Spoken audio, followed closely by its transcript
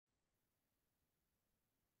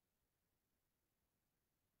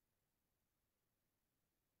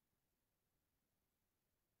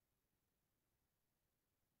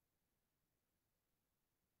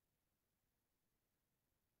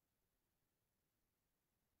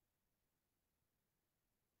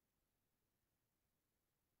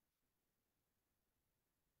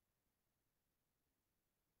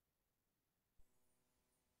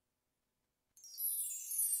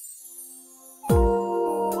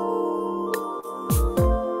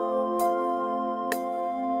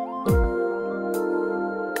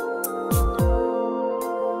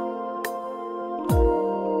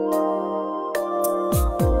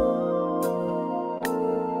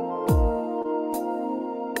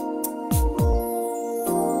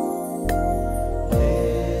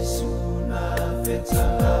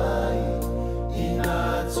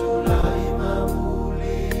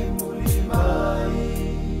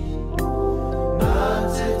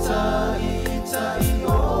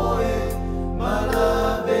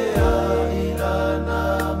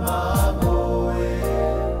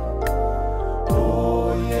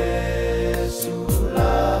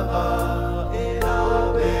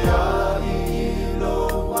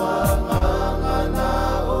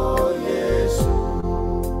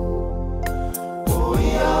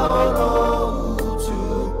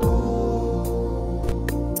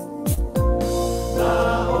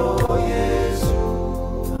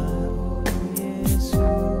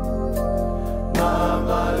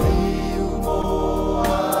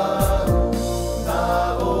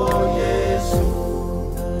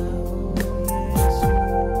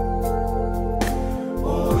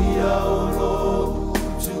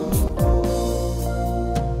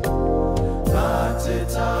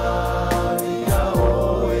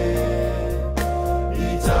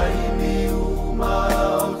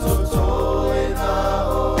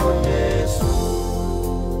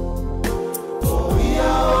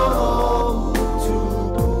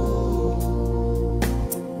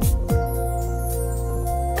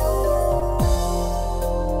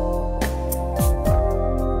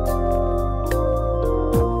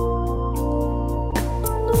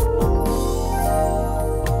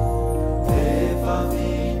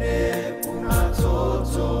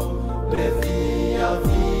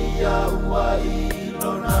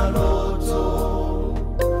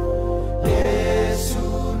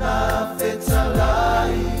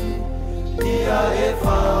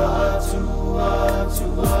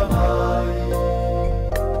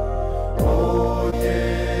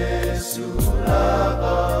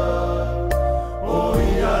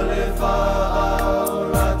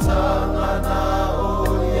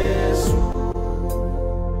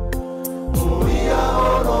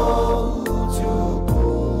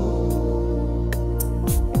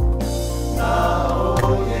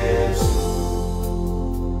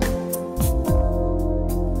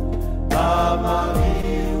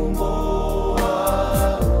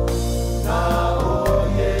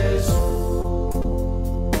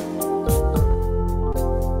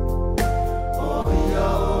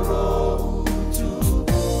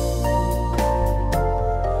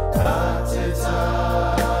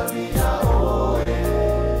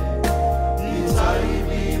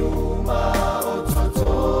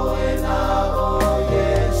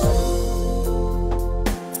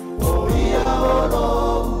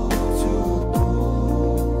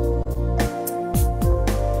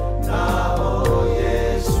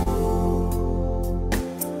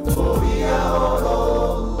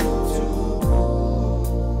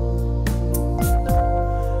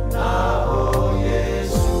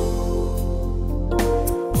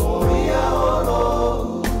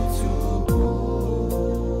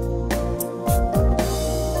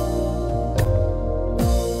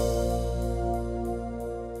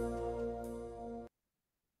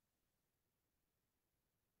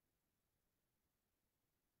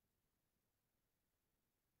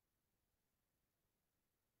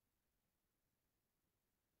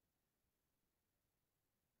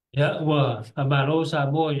Ya, wa amaro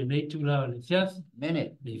sa mo nei tu la le chef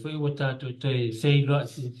Mene. ni foi o tato te sei lo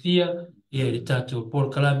fia e le tato por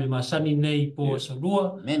kalame masani nei po so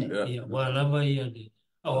lua Mene. ia wa lava ia le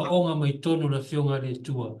awa onga mai tono la fionga le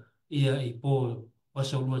tua ia i po wa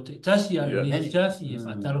so lua te tasi a le Mene. chef ia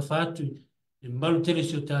fatalo fatu e malu tele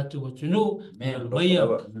so tato wa tunu ia lo mai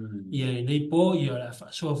ia nei po ia la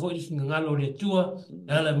fa so fo i ngalo le tua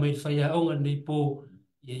ala mai fa ia onga nei po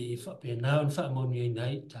i whapena on whamoni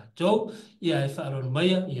nei tātou, ia e whaaron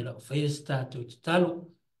maia, ia lau whaias tātou te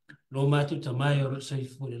talo, lo mātou ta mai o lo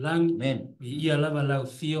soifua le langi, ia lava lau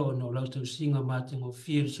fia o no lau tau singa mātou o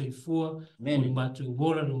fia le soifua, o no mātou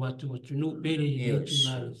wola, no mātou atunu, pere i nei tu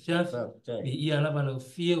nā le fiaf, ia lava lau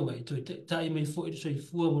fia o e toi tai mai fo i le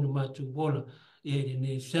soifua, o no mātou wola, ia i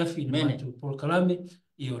nei fiaf i le mātou polkalame,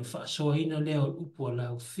 ia o le whaasoa ina lea o upua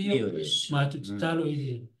lau fia, mātou te talo i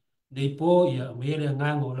le nei po ia mere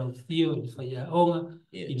ngango lau fio i whaia onga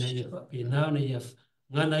ina ia whapenao na ia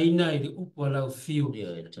ngana ina i le upo lau fio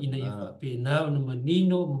ina ia whapenao na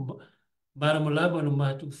manino maramalaba na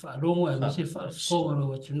matu whaalongo a ngase whaafonga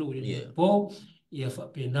lau atunu i le po ia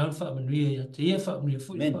whapenao whaamanuia ia te ia whaamanuia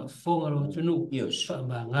fu i whaafonga lau atunu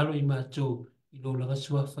whaamangalo i mātou i lo langa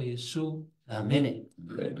sua IESU. Amen.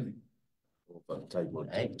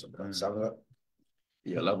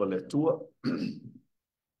 Ia lava le tua.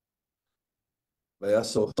 Vai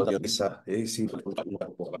aso sa e si le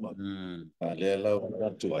la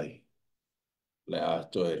tu ai le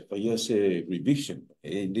ato e vai se revision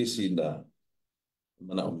e disi na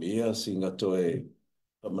mana mia singa to e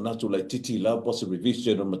mana tu lai titi la pos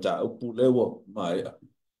revision o mata upu lewo mai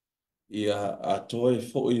ia ato e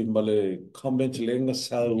foi male comment lenga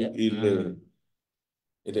sau ile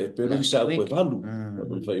Eperu sa ko valu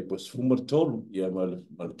vai pos fumar tolu ia mal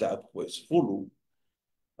ta ko fulu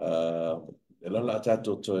e la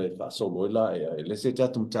tato to e fa solo la e le se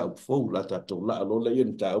tato mta FOU la tato la lo le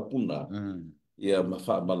mta puna ia ma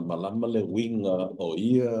fa mal malama le winga o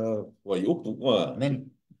ia wa yupu wa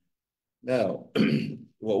now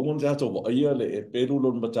wa un tato wa ia le Eperu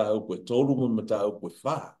lo mta ko tolu mo mta ko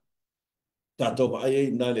fa tato wa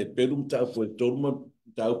ia na le Eperu mta ko tolu mo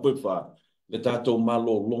mta ko fa le tato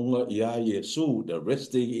malo longa ia IESU the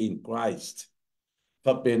resting in Christ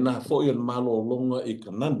fa pena fo il malo longa i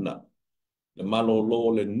kanana le malo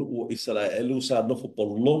lo le nu Israelu sa no fo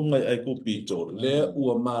polonga ai ku pito le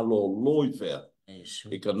ua malo lo i fe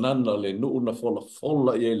e kanana le nu na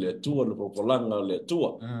fola i le tua no polanga le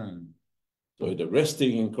tua so the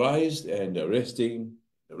resting in Christ and the rest in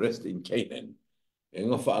Canaan e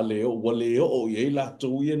nga fa le o ye la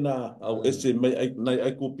tu na au ese mai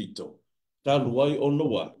ai ku pito ta luai ono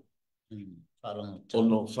wa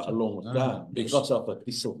ono whaalonga tā, because of a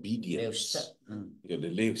disobedience. Ia le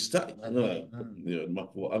leo stai, ia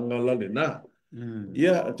mapu angala le nā.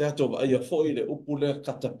 Ia, te ato wa ia foi le upu le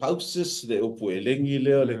catapausis, le upu e lengi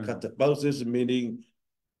leo le catapausis, meaning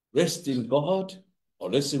rest in God, o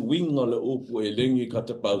le se wing o le upu e lengi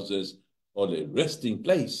catapausis, o le resting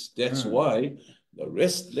place. That's why the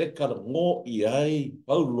rest le kara ngō i ai,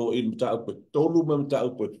 paulo i mta upe tolu ma mta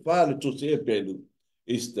upe whāle tu se e pelu,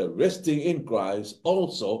 is the resting in Christ,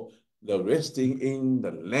 also the resting in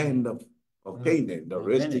the land of Canaan, the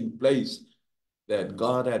resting place that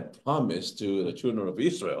God had promised to the children of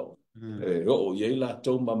Israel. Ye la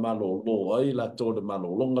tō ma malo lo, ai la tō de malo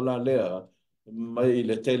longa la lea, mai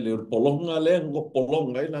le tele polonga lea, ngo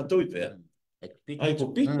polonga i la tō i pēr. Ai ko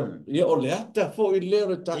pito, ia o le ata fo i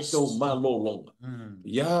lea tato malo longa.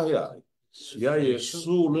 Ia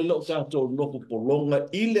IESU le lo tato noko polonga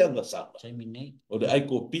i le anga sapa. O le ai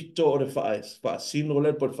ko pito o le wha sino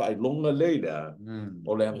le po wha longa le lea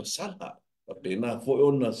o le anga sapa. Pena fo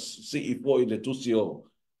ona si i fo i le tusi o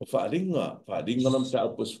wha ringa nam ta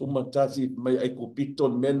apos fuma tasi mai ai ko pito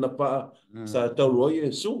mena pa sa tau roi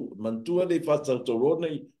IESU. Mantua le wha tau tau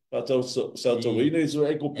nei Patau sa tawina iso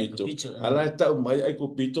ai ko pito. Ala tau mai ai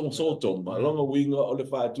ko pito so to ma longa winga o le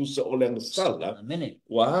fa tu sa o le sala.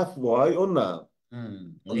 Wa haf wai ona.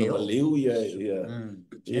 Ona maleu ia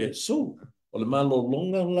IESU. O le malo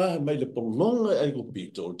longa la mai le polonga ai ko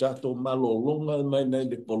pito. Tato malo longa mai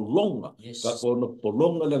nei le polonga. Ka kono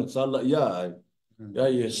polonga le sala ia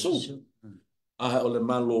IESU. O le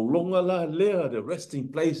malo longa la lea the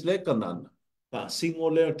resting place le kanana. Pa singo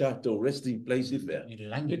lea tato resting place i fea.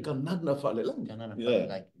 Le kanana fa le langi.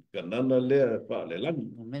 Kanana lea fa le langi.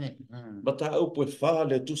 Ma ta upo e fa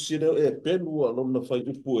le tusi leo e penu a lona fai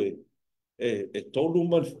upo e tolu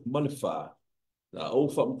ma le fa. Na au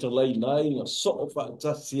fa mtalai nai na so fa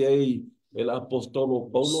tasi e la apostolo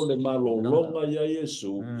Paulo le malo longa ia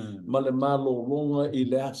IESU. Ma le malo longa i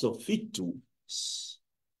le aso fitu.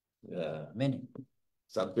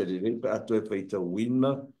 Sa pere pe atu e feita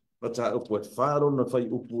wina, pata upu e wharo na whai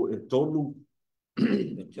upu e tolu,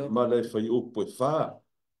 ma le whai upu e wha.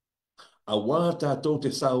 A wā tātou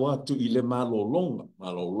te sao atu I le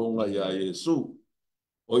malolonga ia Iesu.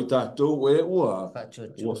 O I tātou e ua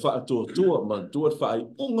whaatua man tua whai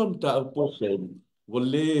ungan tā uposen, wa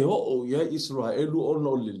le ho ia Israelu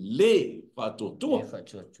ono le whaatua.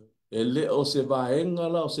 E le o se vaenga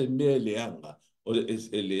la o se mea leanga. O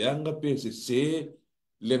e leanga pe se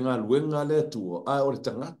le ngā luenga le tua. A o le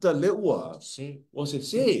tangata le ua. O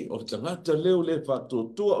se, o le tangata leo le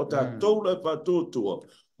whaatua, o tātou le whaatua.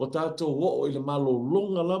 O tātou o I le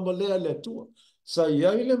malolonga lama lea le tua. Sa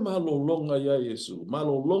iai le malolonga ia Iesu.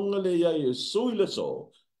 Malolonga le ia Iesu I le so.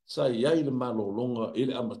 Sa iai le malolonga I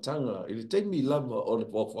le amatanga. I le teimi lava o le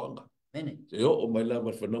pōwhanga. Te o mai lava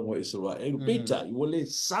whanonga Israel. Pita, I wale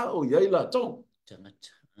sao iai la tong.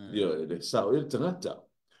 Ia, le sao I le tangata.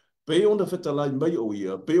 Pe ona whetalai mai o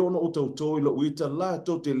ia. Pe ona o tau toi la uita la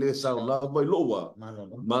to te le sao la mai loa.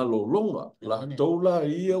 Malolonga. La tola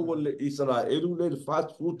ia wale Israel le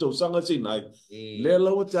fast food tau sanga sinai. Le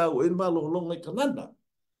lawa tau e malolonga I kanana.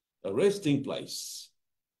 A resting place.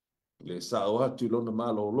 Le sao atu lona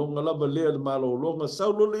malolonga lava lea le malolonga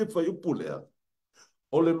sao lo le whai upu lea.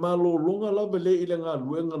 O le malolonga lava le I le ngā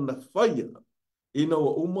luenga na whaia. Ina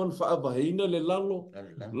wa uman whaavahina le lalo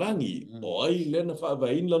langi. O ai le na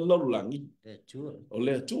whaavahina le lalo langi. O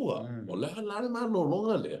le atua. O le halare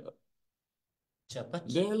malolonga lea.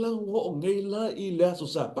 Le la o ngei la I le aso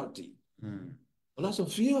sapati. O la so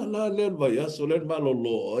fia la le vai aso le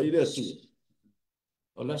malolo ai le atua.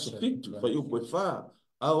 O le aso fitu whai upu e wha.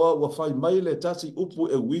 Awa wa whai mai le tasi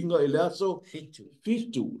upu e winga I le aso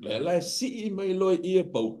fitu. Le la si I mai loe I e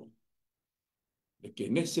paulo. Le ke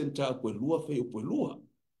nesen ta koe lua whai upu e lua.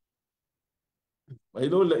 Mai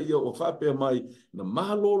lo le ia o whape mai na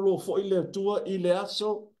mahalolo fo I le atua I le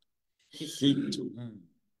aso fitu.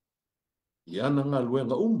 I ana ngā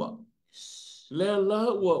luenga uma. Le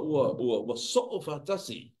la ua so o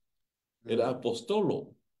whatasi. E le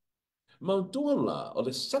apostolo. Mauntua la, o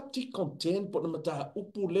le subti content po na mata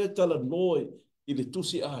upu le tala noi I le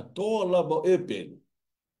tusi a toa la mo Eperu.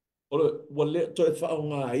 O le wale to e whao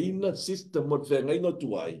ngā ina system o whengainga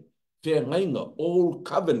tuai. Whengainga, Old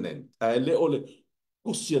Covenant. A le o le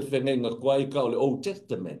kusia whengainga kwai ka o le Old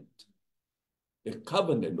Testament. E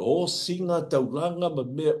covenant, o singa tauranga ma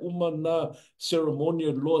mea umana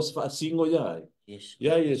ceremonial laws wha singo iai.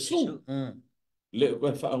 Ia Iesu. Le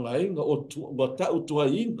koe whao ngā inga o tau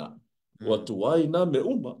tuaina. Wa tuaina me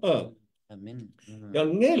uma. Ia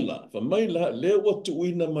ngela, whamaila le wa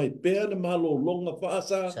tuina mai pēr na malo longa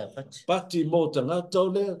whaasa. Pati mō tangata o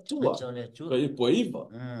le tua. Ka I poe iwa.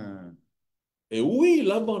 E ui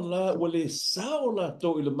lama la wale sao la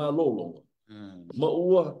tau I le malo longa. Ma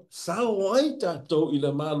ua sao ai tātou I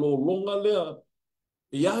le malo longa lea.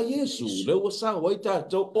 Ia Iesu, le ua sao ai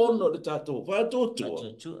tātou ono le tātou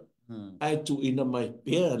whātotua. Ai tu ina mai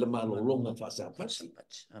pēr le malo longa whaasa pati.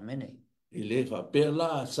 I le wha pēr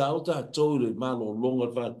la sao tātou le malo longa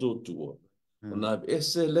whātotua. O nā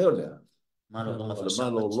ese leo lea. Le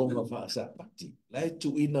malo longa whaasa pati. Lai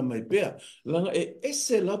tu ina mai pēr. Langa e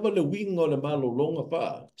ese lava le winga o le malo longa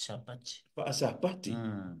whaasa pati.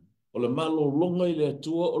 O le malo longa I le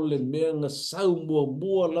atua o le mea ngā sau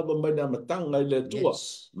mua lava mai na matanga I le atua.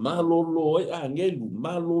 Malo lo ai a ngelu,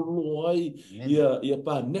 malo lo ai ia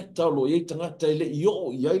pa neta lo I tangata I le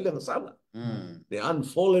io I ai le ngasana. The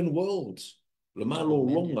unfallen world. Le malo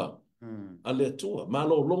longa a le atua.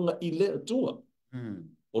 Malo longa I le atua.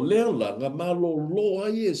 O lea la ngā malo lo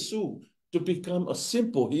ai Iesu to become a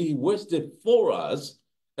simple. He rested for us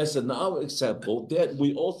as an our example that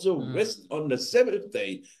we also rest on the seventh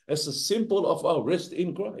day as a symbol of our rest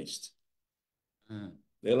in Christ.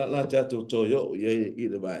 Le la tātou toyo I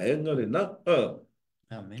le vaenga le na.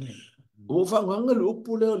 O whanganga le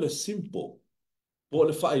upu leo le simple. Po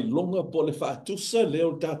le whai longa, po le whaatusa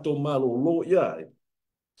leo tātou malo lo iai.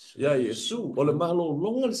 Ia Iesu, o le malo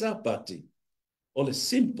longa le sapati. O le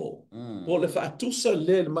simple. Po le whaatusa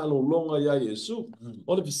le malo longa ia Iesu.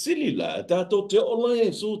 O le pisili la, tātou te ola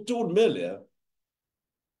Iesu tūn melea.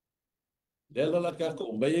 Le la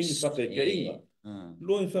kako, mai ingi whakaikainga.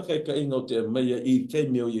 Loi whakaikainga o te meia I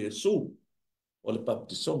teimi o Iesu. O le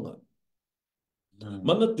baptisonga.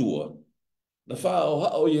 Mana tua, na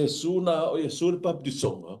wha o Iesu na o Iesu le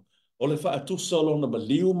baptisonga. O le whaatusa lona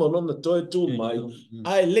maliu ma lona toi tū mai.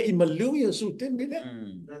 Ai le I maliu Iesu teimi lea.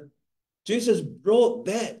 Jesus brought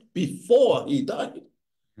that before he died.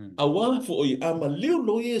 A wala fo I ama leo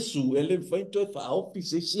lo Yesu ele fainto e fa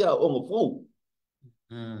office sia on the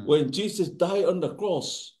phone. When Jesus died on the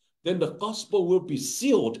cross, then the gospel will be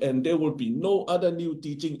sealed and there will be no other new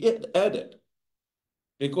teaching yet added.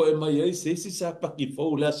 E ko e mai ai se si sa paki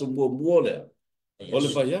FOU le aso mua lea. O le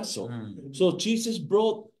vai aso. So Jesus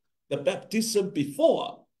brought the baptism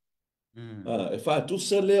before. E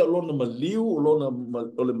whaatusa lea o lona maliu,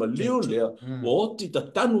 o le maliu lea, o oti ta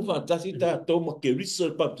tanu whaatasi tātou ma ke risa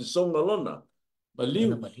e baptisonga lona.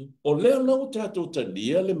 Maliu. O lea nau tātou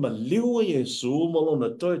tania le maliu e Yesu ma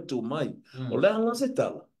lona toi tu mai. O lea ngase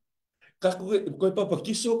tala. Kako koe papa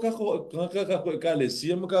kiso kako e ka le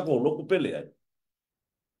sia ma kako loko pele ai.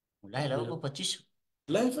 Lai lau ko patisong.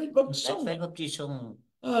 Lai fai baptisong. Lai fai baptisong.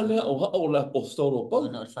 Lea o la apostolo pau.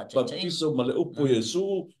 Baptiso ma le upo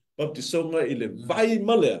Yesu. Baptisonga i le vai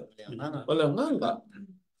ma lea. Ma lea nganga.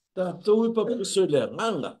 Tātou i baptiso i lea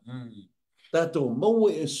nganga. Tātou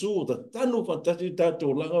maua Yesu. Ta tanu fantasi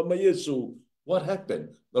tātou langa ma Yesu. What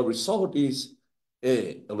happened? The result is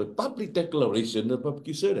a public declaration of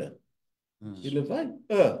baptiso lea. I le vai.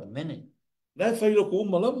 Amen. Lai fai loko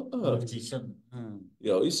umalama. Baptisong.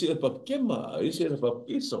 Ya, isi e papkema, isi e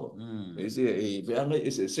papkiso. Isi e veanga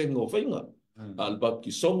isi sengo whainga. Al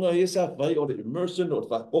papkisonga isa vai o le immersion o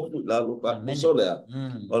whakopu lalo whakoso lea.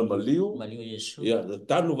 Al maliu. Maliu Yesu. Ya,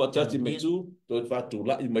 tanu watati metu, to e whatu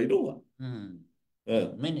lai mairua.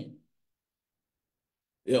 Amen.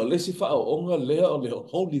 Ya, lesi whao onga lea o le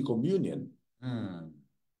Holy Communion.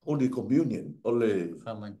 Holy Communion. O le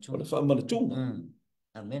whamanatunga.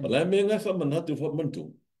 Amen. O le mea ngai whamanatu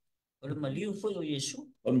whamanatunga. O le maliu foi o Yesu.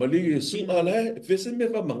 O maliu Yesu ala fese me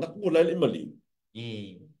whamangaku o lai le maliu.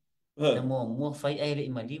 Na mua fai ai le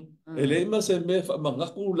maliu. Ele ima se me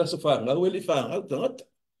whamangaku la sa whangau ele whangau tangata.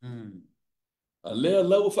 Alea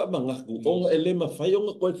lau whamangaku onga ele ma whai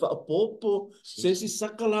onga koe whaapopo se si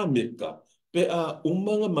sakala meka pe a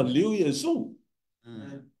umanga maliu Yesu.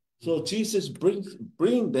 So Jesus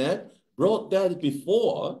brought that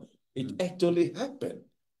before it actually happened.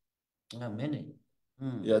 Amen.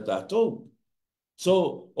 Ya tātou.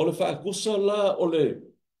 So, o le whaakusa la, o le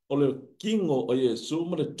kingo o Yesu,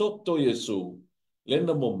 ma le toto Yesu,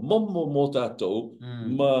 lena mo momo mo tātou,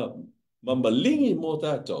 ma malingi mo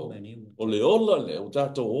tātou, o le ola le, o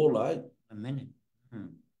tātou ola ai. Amen.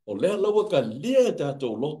 O lea lawa ka lia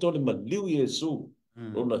tātou, loto le maliu Yesu,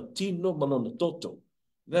 lona tino ma lona toto.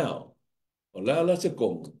 Now, o lea la se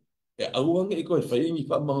konga, e auanga i koe whaingi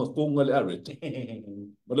whamanga konga le arete.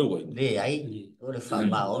 Le ai, o le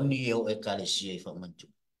whamaoni e o e kalesia i whamantu.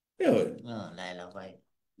 Lai la vai.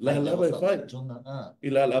 Lai la vai whai. I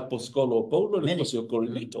la la aposkolo Paulo le pasio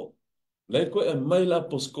Korinito. Lai koe e mai la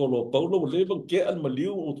aposkolo Paulo le vang ke al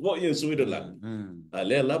maliu o twa Yesu i de lang.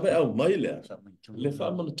 Le la vai au mai le. Le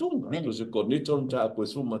whamanatunga. Pasio Korinito nta a koe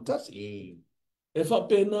sumatasi. E wha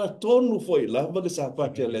pena tonu foi lava le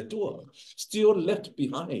sapate le tua. Still left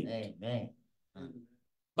behind.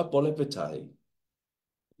 Apole petai.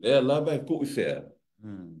 Le lava e ku i whea.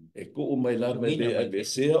 E ku mai lava le a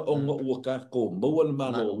vesea o ngā ua kako maua le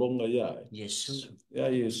malo longa ia. Yesu. Ia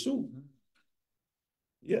Yesu.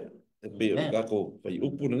 Ia. E peo kako whai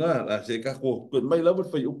upu na ngā. A se kako mai lava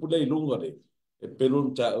whai upu nei lunga le. E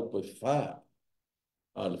pelun ta upu e whaa.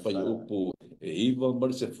 A le whai upu e iwa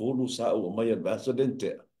mara se fulu sa ua mai ambassador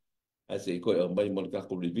te. A se koe a mai mara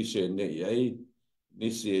kako revision ne iai.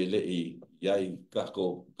 Nisi e le i iai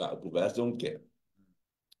kako ka upu ambassador ke.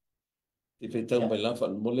 I whetau mai lafa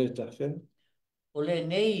mole ta whena? O le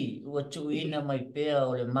nei, ua tuina mai pea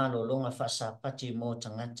o le malolonga whasapati mo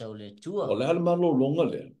tangata o le tua. O le hale malolonga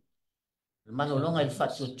le? Le malolonga i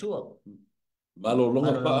whatu tua.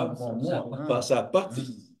 Malolonga whasapati.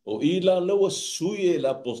 O ila lewa sui e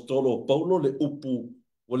la apostolo Paulo le upu,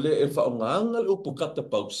 o le e whaongaanga le upu kata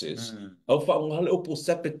pauses. Au whaongaanga le upu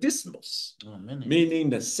sabbatismos. Meaning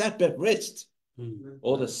the Sabbath rest.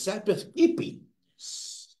 Or the Sabbath keeping.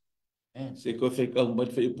 Se koe whaikau mai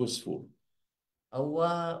whai upu sifuru.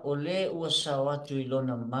 Awa o le ua sawatu i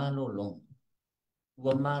lona malolonga.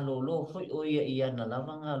 Ua malolo hoi o ia i ana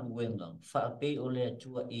lava ngā luenga. Whaape o le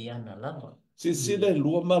atua i ana lava. Si le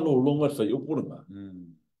lua malolonga whai upu nga.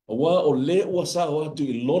 Awa o le ua sawatu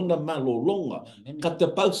i lona malolonga.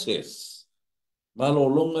 Kata pauses.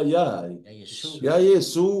 Malolonga iai. Ia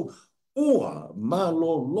Yesu. Ua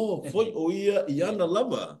malolo hoi o ia i ana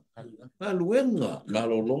lava. Ngā luenga.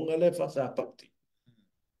 Malolonga le whasapati.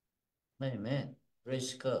 Amen.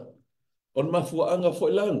 Praise God. On mafuanga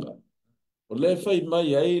foi langa. O le fai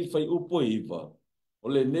mai ai fai upo iwa. O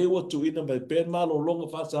le newa tu ina mai pen malo longa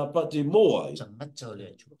whasapati moa ai. Tangata o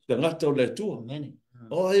le atua. Tangata o le tua. Amen.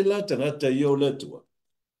 O ai la tangata i o le tua.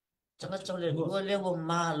 Tangata o le tua lewa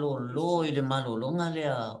malo lo i le malo longa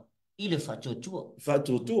lea ile whatutua.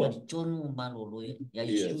 Whatutua. Tonu malolo ya Ia,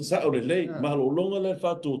 Iesu. sa o le lei, malolonga le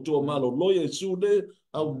whatutua, malolo Iesu le,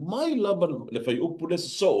 au mai lava le whai upu le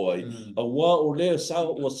so ai, a wā o le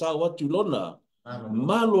o sa watu lona,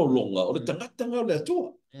 malolonga, o le tangata ngau le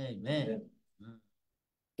atua. Amen.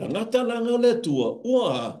 Tangata langa le atua,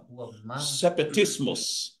 ua separatismus,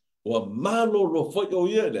 ua malolo whai o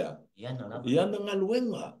ia lea, iana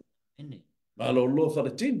ngaluenga, malolo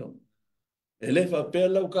wharetino. E le whapea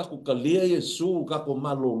lau kako kalia Iesu, kako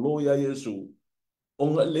malolo ia Iesu, o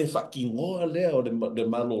nga le whakingoa lea o le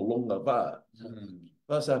malolonga wha.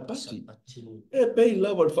 Wha sa pati. E pei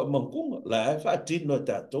lawa le whamankunga. La e whaatino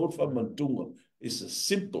tātou whamantunga is a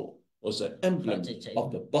symbol, or an emblem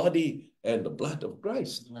of the body and the blood of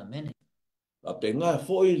Christ. A pe ngā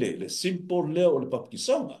fōi le symbol lea o le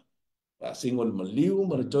papakisonga. A singo le maliu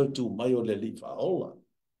ma le tautu mai o le li whaola.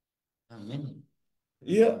 Amen.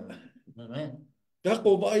 Ia. Amen.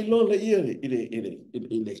 Kako vai lo le ia le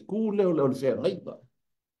ku le o le whea ngaipa.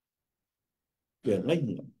 Whea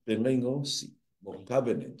ngainga osi, mo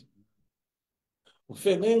covenant. O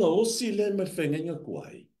whea ngainga osi le me whea ngainga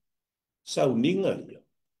kuai. Sau ninga ia,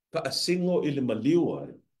 ka asingo i le maliu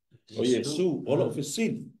ai. O Iesu, ola o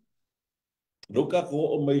whesini. Nuka ko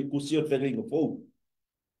o mai kusia whea ngainga FOU.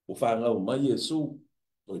 O whanga o mai Iesu,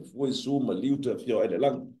 o i fua Iesu maliu te whio ai le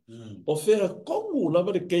lang. O whea kongu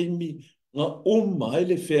lava le keimi, nga umai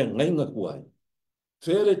le whea ngainga kuai.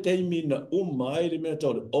 Whea le teimi na umai le mea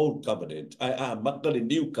tau le Old Covenant. Ai maka le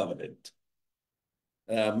New Covenant.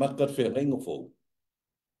 Maka le whea ngainga FOU.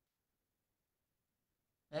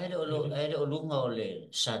 Aere o lunga o le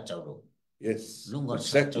sātauro. Yes, Lunga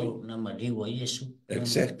exactly. sātauro na mariwa Iesu.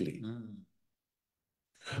 Exactly.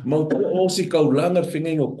 Mau ko o si kaulanga whea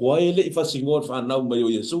ngainga kuai le i whasingoa whanau mai o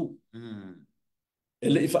Iesu.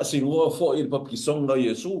 Ele i whasingoa fo i le papakisonga o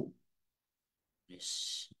Iesu.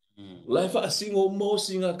 Yes. Lai whaasingo mo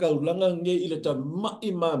si ngā kaulanga nge i le ta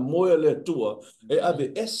mai mā moia le tua e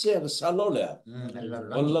ave ese a salo lea.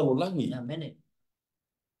 O lalolangi.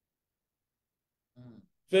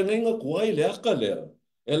 Whenenga kuai le aka lea.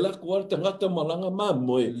 E la kuai te ngata malanga mā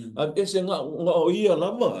moe. A ese ngā o ia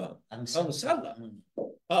lama. Ang sala.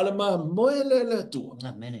 Ale mā moe le tua.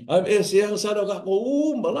 A ese ang sala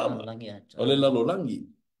kako malama. O le lalolangi.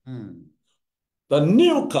 The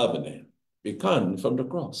new covenant began from the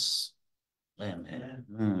cross. Amen.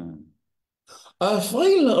 A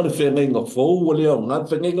whaila o le whenenga FOU o leo ngā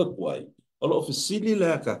whenenga kuai. O lo ofisili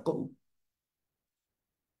lea kako.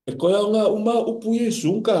 E koe au ngā uma upu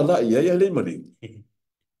Iesu ka la ia ia le mari.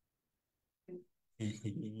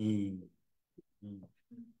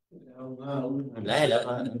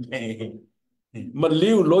 Ma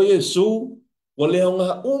liu lo Iesu o leo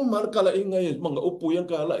ngā uma ka la inga Iesu manga upu ia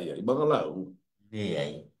ka la ia i banga lau. Le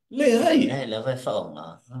ai.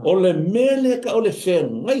 O le mele ka o le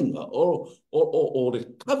whenenga o le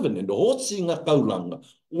covenant o hosi ngā kaulanga.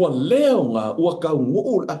 Ua leo ngā ua kau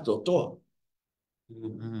nguu ato toa.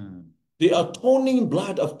 The atoning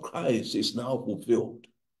blood of Christ is now fulfilled.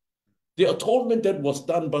 The atonement that was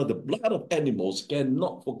done by the blood of animals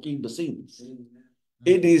cannot forgive the sins.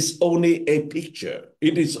 It is only a picture.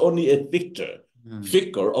 It is only a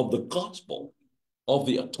figure of the gospel of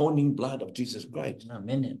the atoning blood of Jesus Christ.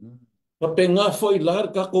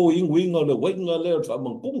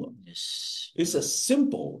 It's a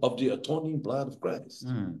symbol of the atoning blood of Christ.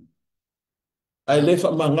 Ai le fa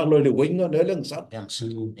mangalo le winga le lang sa.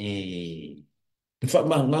 Fa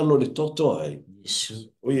mangalo le toto ai.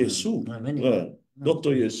 O Iesu. Toto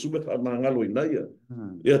Iesu me fa mangalo ina ia.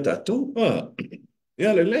 Ia tatu.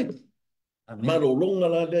 Ia le. Malo longa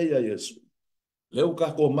la le ia Iesu. Leu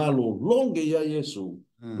ka ko malo longa ia Iesu.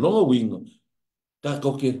 Longa winga. Ka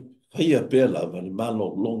ko ke faia pela va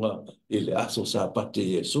malo longa ele aso sa pate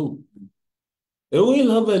Iesu.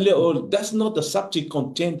 That's not the subject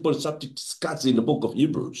contained, but subject discussed in the book of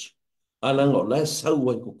Hebrews. Alango, let's how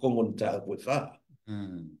we go on tag with that.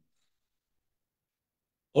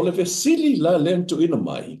 Ole vesili la lento ina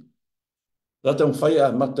mai. Datang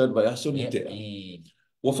faya matar by asolite.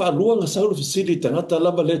 Wa fa luanga saulu vesili tangata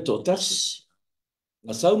lava leto tax.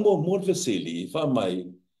 Na saumo mo vesili fa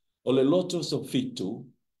mai. Ole loto so fitu.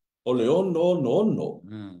 Ole ono.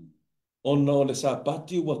 Ono le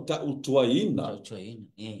sapati wa ta'u tuaina.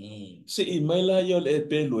 Si I maila yo le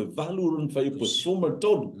Eperu e valurun fai po sumar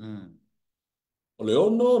tolu. O le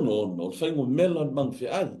ono, fai ngu melan mang fi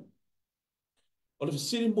ai. O le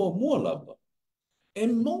fisiri mua lava. E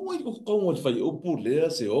mongo I kongo fai upu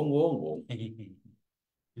lea se ongo.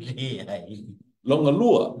 Longa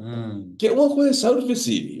lua. Ke o koe sauri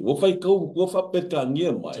fisiri. O fai kau, o fa peta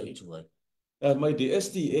ngia mai. Mai di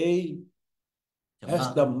SDA,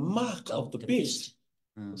 has the mark of the beast.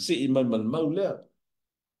 Si iman man maulea.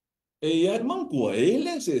 Iat mangkua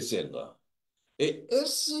ele se senga.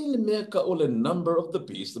 Esi meka ole number of the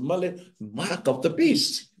beast, male mark of the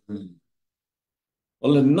beast.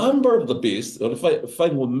 Ole number of the beast, ole fai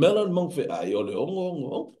mo melon mang fe ai, ole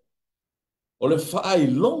ongo. Ole fai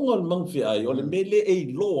longon mang fe ai, ole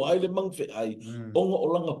mele lo ai le mang fe ai, ongo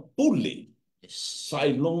olanga puli.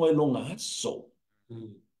 Fai longo longa haso.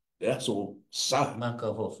 Aso sa. Mark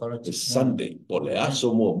of authority. It's Sunday. Ole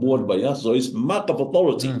aso mo muad by aso is mark of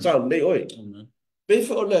authority. Sunday oi.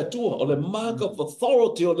 Befa ole tua, ole mark of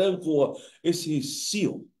authority ole kua is his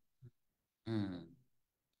seal.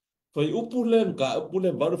 Fai upulen ka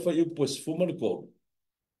upulen baru fai upus fuman ko.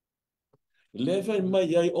 Leva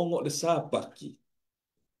mai ai ongo le sa paki.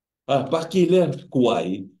 Paki le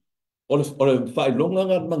kuai. Ole fai longa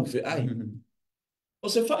ngan mang fe ai. O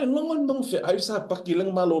se fai longa mang fe ai sa paki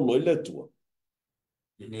lang malo le tua.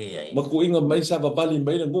 Maku inga mai sa babali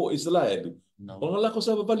mai na go Israel. O ngala ko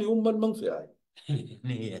sa babali umman mang fe ai.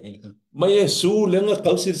 Mai IESU lenga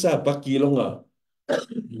kausi sa paki longa.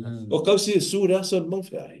 O kausi IESU rason mang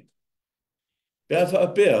fe ai. Pea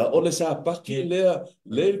whaapea, o le sa paki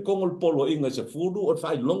le kongol polo inga se furu, o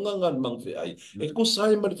whai longa ngan mang fe ai. E ko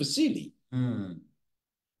sai mani fasili.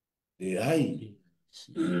 E ai.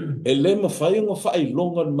 E le ma whai nga whai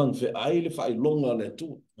longa mang fe ai, le whai longa le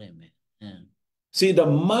tu. See, the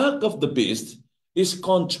mark of the beast is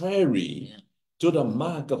contrary to the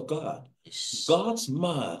mark of God. God's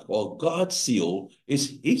mark or God's seal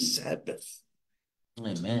is his Sabbath.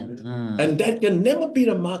 Amen. And that can never be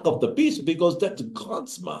the mark of the beast because that's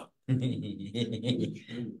God's mark.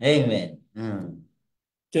 Amen.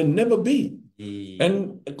 Can never be.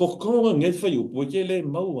 And kokonga nge fa yu po le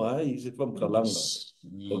mau ai se fam kalanga.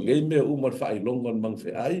 O nge me umar fa ai longon mang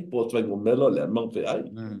fe ai po twa ngomelo le mang fe ai.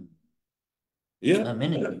 Yeah.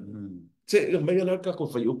 Amen. Se me yana ka ko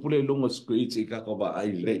fa yu pule longo street ka ko ba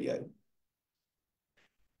ai le ai.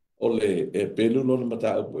 Ole e pelu no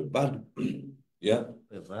mata po ba. Yeah.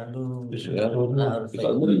 If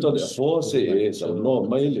muito de força essa no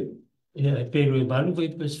maile. Eperu e balu vai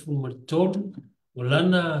pes fumar tolu. O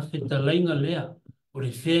lana fetalainga lea. O le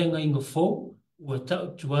whenga inga FOU. Ua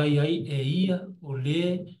tau tuai ai e ia o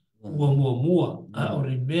le ua mua. A o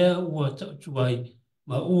le mea ua tau tuai.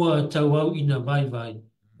 Ma ua tau au ina vai.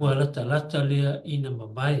 Ua lata lea ina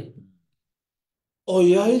mamae. O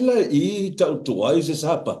iaila I tau tuai se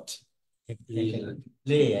sapat.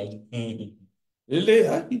 Le ai. Ele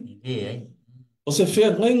ai. O se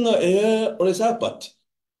whenga o le sapat.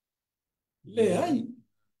 Le ai.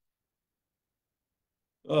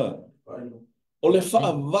 O le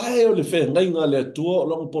wha vai o le whenga le tua o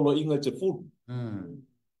langa polo inga te furu.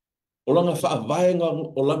 O langa wha vai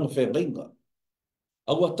o langa whenga.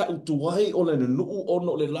 Awa tau tuai o le nuu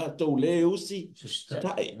ono le lātou le usi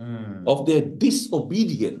tae. Of their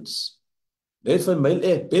disobedience. Le wha mail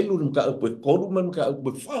e pelu ka upe koruman ka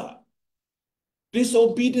upe wha.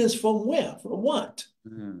 Disobedience from where? From what?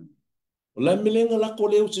 La milenga la ko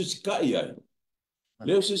leo se skai ai.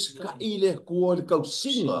 Leo se skai le ko le kau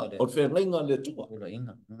singa o whenga le tua.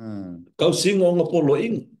 Kau singa o ngapolo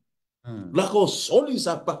inga. La ko soli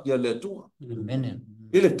sa pakia le tua.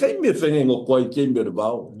 Ele kai me whenga koe kei me re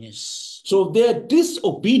vau. So their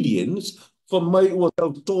disobedience for mai ua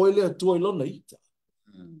tau toile lona ita.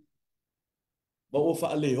 Ma ua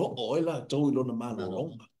wha le ho o ela toi lona mana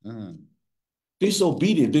ronga.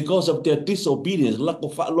 Disobedience, because of their disobedience, lako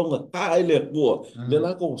whaalonga tae le kua, le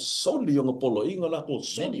lako soli o ngapolo inga, lako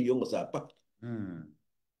soli o ngasapa.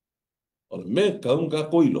 O le me kaunga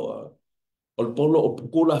koiloa, o le polo o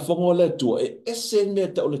kula fongo le tua, e ese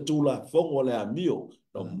meta o le tula fongo le amio,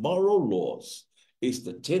 the moral laws is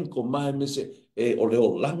the 10 commandments, e o le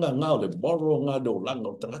o langa ngā, o le moral ngā de o langa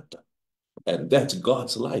o tangata. And that's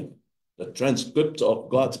God's life, the transcript of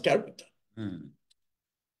God's character.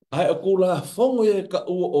 Ai a kula fongo e ka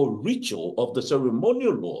o ritual of the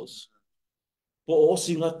ceremonial laws. Po o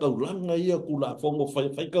singa kaulanga ia kula fongo fai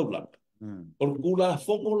kaulanga. O kula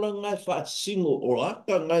fongo la ngai fa singo o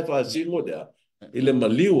aka ngai fa singo dea. Ile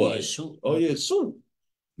maliwa. O IESU.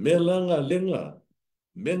 Me langa lenga.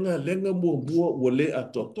 Menga lenga mua wale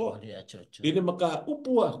atoto. Ile maka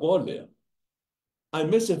upua kole. Ai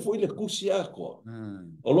mese foi le kusi ako.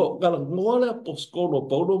 O lo kala ngola poskolo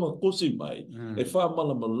paulo ma kusi mai. E fa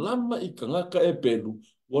malama I kangaka Eperu.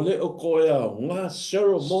 Wale o koea ngā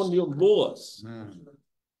ceremonial laws.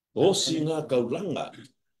 O singa kaulanga.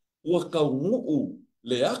 Ua kau nguu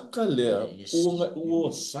le aka lea.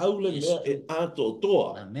 Ua saule lea e ato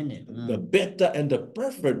toa. The better and the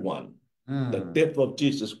preferred one. The death of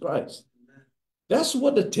Jesus Christ. That's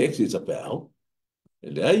what the text is about.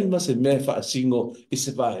 Le ai ma se me fa singo I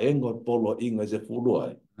se va engo polo inga se fulu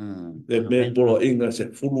ai. Le me polo inga se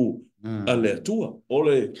fulu ale atua.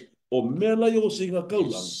 Ole o me la yo singa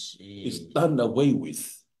kaulang is done away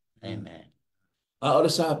with. Amen. A ole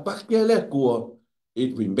sa pakia le kua,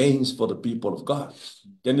 it remains for the people of God.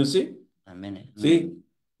 Can you see? Amen. See,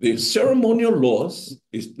 the ceremonial laws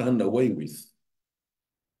is done away with.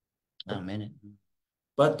 Amen.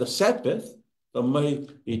 But the Sabbath,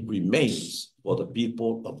 it remains for the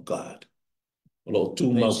people of God. Lo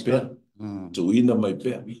tu mau pea, tu ina mai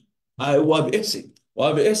pea. Ai wabe ese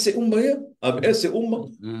umaya, wabe ese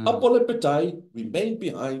apole petai, remain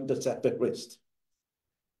behind the Sabbath rest.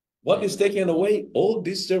 What is taken away? All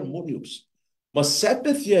these ceremonials. Ma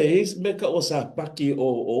Sabbath ya is meka o sa paki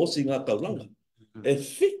o singa kalanga. E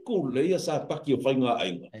fiku leia sa paki o whainga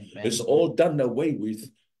ainga. It's all done away with,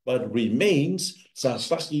 but remains sa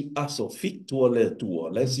paki aso fitua le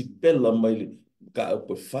tua. Le si pela mai ka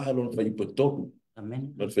upe whalon whai upe toku.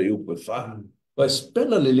 Amen. Man whai upe wha. Vai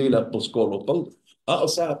spela le leila poskolo pau. A o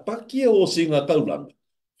sa paki o singa kalanga.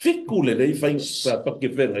 Fiku le lei whainga sa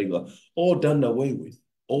paki whenga. All done away with.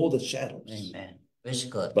 All the shadows. Amen. Very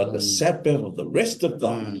good. But the Sabbath of the rest of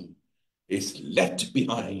God is left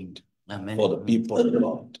behind for the people of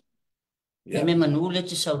God. Yeah. Me manule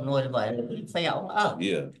te sau noel vai. Fai au a.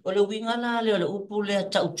 Yeah. O le winga la le upu le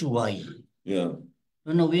tau tuai. Yeah.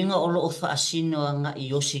 No winga o lo fa asino nga I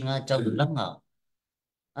yosinga tau langa.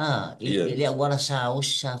 Ah, ile wala sa o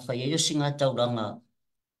sa fa yosinga tau langa.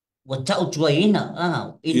 Wa tau tuai ina.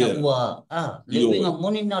 Ina ua le winga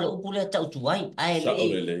moni na le upu le tau tuai. Ai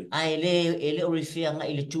le ele o rifia nga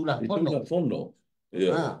ile tula fono.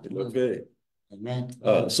 Yeah. Amen.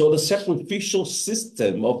 So the sacrificial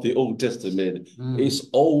system of the Old Testament is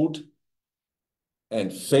old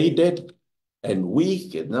and faded and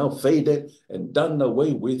weak and now faded and done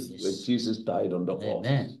away with when Jesus died on the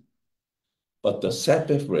cross. But the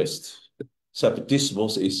Sabbath rest,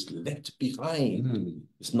 Sabbatismos, is left behind.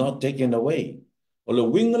 It's not taken away. Or the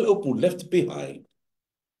wingal upu left behind.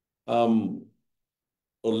 Or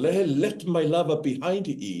left my lover behind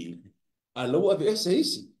I. Alo ave ese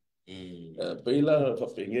isi. Pela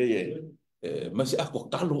whapenge masi ako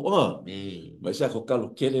kalo masi ako kalo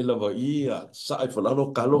kele lava ia sae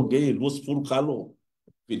whalano kalo nge luas furu kalo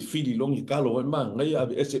fili longi kalo ngai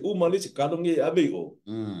ave ese umale si kalo nge ave o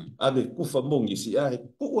ave kufa mongi si ai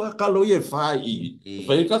kua kalo ye fai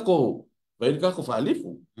vai kako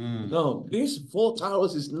falifu. No, these 4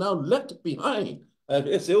 towers is now left behind ave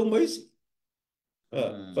ese umais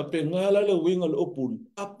Whapengala le winga le opun,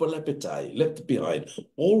 apala petai, left behind.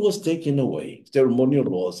 All was taken away, ceremonial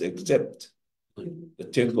laws, except the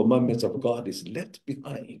 10 commandments of God is left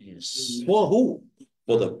behind. For who?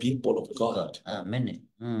 For the people of God. Amen.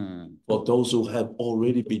 For those who have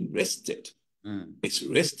already been rested. It's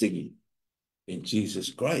resting in Jesus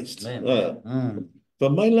Christ.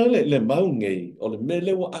 Pamaila le maunge, o le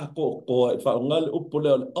mele wa ako koa, whaongale upole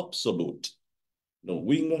o absolute. No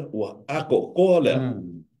winga wa ako koa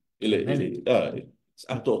ile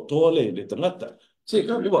ato tole le tangata se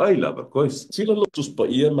ka wa ai lava ko sila lotus pa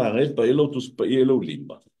ia mangai pa lotus pa ia lo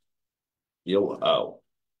lima yo au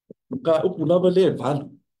ka upu lava le van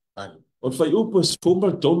o fai upu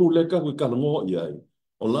spumba tolu le ka ka ngo ia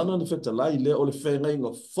o lana le feta lai le o le fe ngai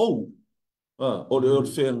ngo FOU o le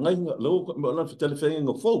fe ngai lo o lana feta le fe ngai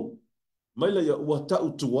ngo FOU mai le wa ta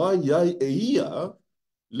utua ia e ia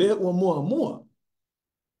le o moa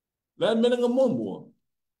la menanga moa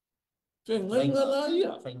Fengai ngala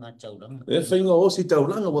ia. Fengai chaudang. Fengai o si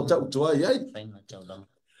taulanga wa tau tua iai. Fengai chaudang.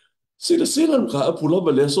 Sila ka apula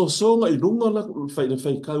bale so nga ilunga la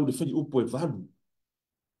fai kau le fai upo e valu.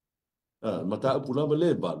 Mata apula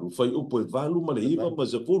bale valu fai upo e valu ma le iwa ma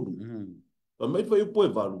zapulu. Pa mai fai upo e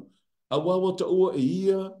valu. Awa wa ta ua e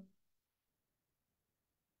ia.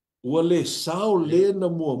 Ua le sao le na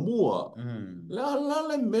mua. La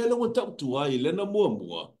le mele wa tau tua i le na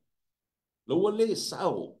mua. La ua le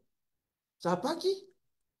sao. Sa paki?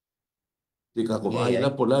 Te kako vai la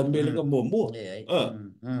pola mele nga mua.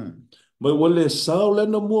 Mai wale sao le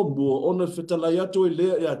na mua ona fetalai atu i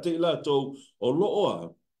lea ia te la tau o looa.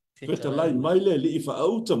 Fetalai mai le li ifa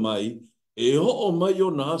auta mai e ho o mai o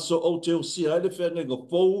na aso o te o si aile whenga nga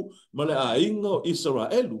FOU ma le a inga o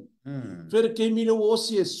Israelu. Fere ke mine o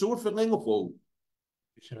si e sur whenga nga FOU.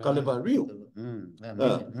 Ka le vario.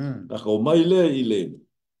 Ako mai le i le.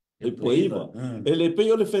 E poiva. E le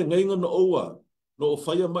peo le whenga inga na oua. No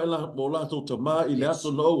faya mai la mo la to tama I le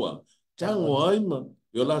ato no oua. Tango aima.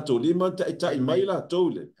 Yo la to lima ta mai la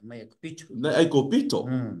tole. Mai ko pito. Na ai ko pito.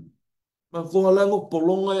 Ma ko lango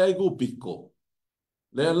polonga ai ko piko.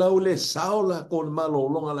 Le lau le sao la ko malo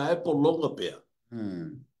longa la e polonga pea.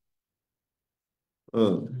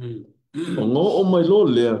 O ngō o mai lo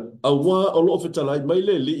lea, a wā o lo whetalai mai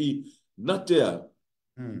le li I natea.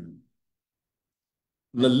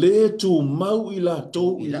 Na le tu mau I la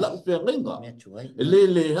tau I lau whengainga. E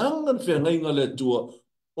le hanga whengainga le tua,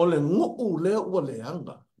 o le ngō lea ua le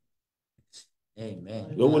hanga.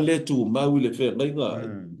 Amen. Yo le tu mau I le whengainga.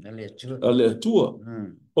 A le tua.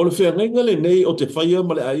 O le whengainga le nei o te whaia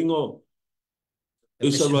ma le aingo.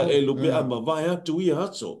 Israel be ama vai atu I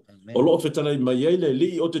aso. O lo whetalai mai ai le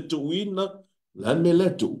li o te tuina lan me le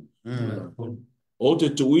tu. O te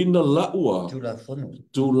tuina laua.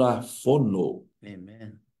 Tu la fono.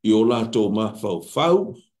 Amen. I o lato ma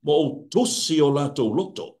fau mo o tosi o lato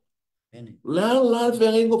loto. La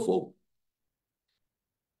vengo fo.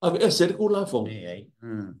 Ave e ser ku la fo.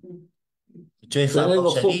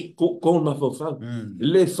 Vengo fo ko na fau.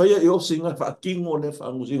 Le faya I o singa fa kingo le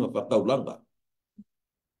fa ngusinga fa taulanga.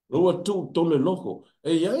 Roa tu tole loko.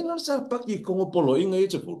 E ia ina sa paki kongo polo inga I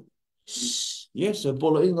te fu. Yes, e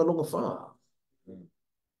polo inga longa fa.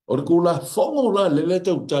 O le kula fongo la le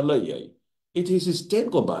leta utala iai. It is his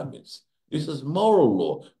 10 commandments. This is moral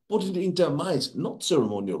law. Put it into our minds, not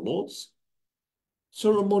ceremonial laws.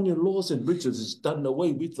 Ceremonial laws and rituals is done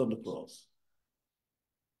away with on the cross.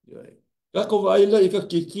 Kako vaila I ka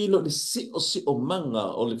kikilo ni si o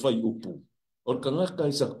manga o le fai upu. O le kangaka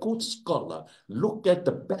is a good scholar. Look at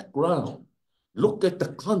the background. Look at the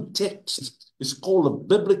context. It's called a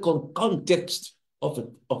biblical context of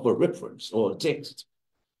a reference or a text.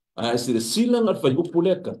 Se silang at fai upu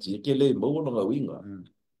le kati, ke le mau na ngawinga.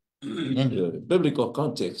 Biblical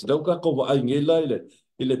context. Dau ka ko ai ngela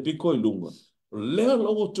ile piko I lunga. Lea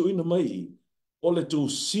longo tu ina mai o le tu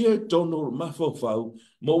sia tono mafofau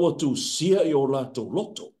mo o tu sia I o lato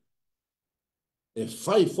loto. E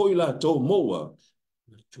fai foi lato moa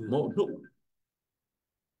mo no.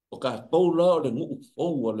 O ka paula o le ngu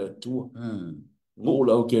o le tua. Ngu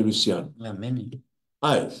la o kerisian.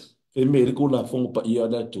 Ai, e me ko la fongo pa ia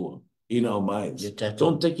la tua. In our minds.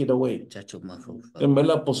 Don't take it away. E me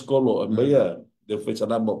la poskolo, e me ia de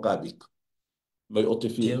fetana mo kabik. Me o te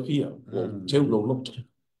fia, o teu lo loto.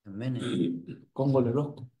 Kongo le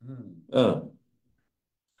loko.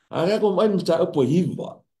 A rea ko mai mta upo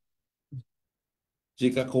hiva.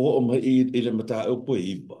 Si ka ko o mai I le mta upo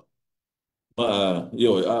hiva.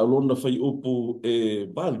 Yo, a lona fai upo e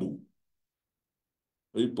balu.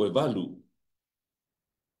 Upo e balu.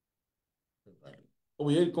 O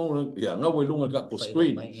ye kon ya nga we lunga ka po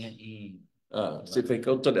screen. Se fai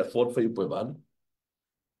kauta le afford fai upo e balu.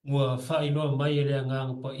 Ua whai noa mai le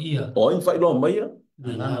ngang pa ia. O in fai loa mai ya?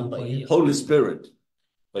 Ngang pa ia. Holy Spirit.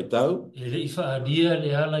 Fai tau? E le ifa adia le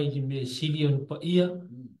ala I me silion pa ia.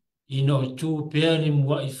 I no tu pea ni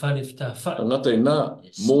mua I whare fita whai. Ngata ina,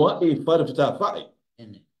 mua I whare fita whai.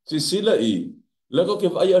 Si sila I, lako ke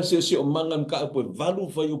vai ar si o mangan ka upo e valu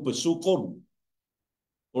fai upo sukonu.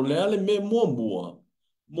 O le ale me mua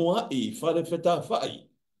I whare fita whai.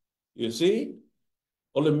 You see?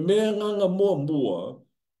 O le mea nganga mua,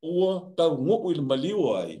 ua tau ngoku I le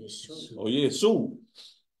maliu ai. O Iesu.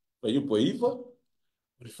 Pai upo iwa.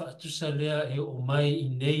 O le whaatusa lea e o mai I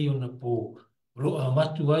nei o na pō. Roa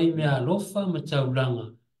matu ai mea alofa ma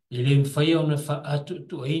taulanga. E le mwhaia o na whaatu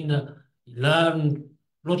tu aina I lan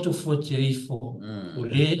loto fuatia ifo. O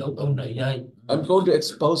le au na iai. I'm going to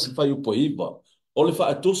expose whai upo iwa. O le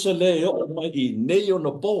whaatusa lea e o mai I nei o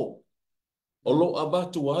na pō. O lo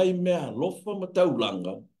abatu ai mea alofa ma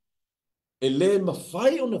taulanga. E le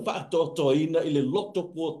mawhai o na whaatotoina I le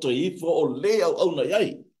loto fuatia ifo o le au na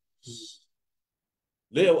iai.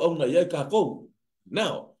 Leo au na ia ka ko.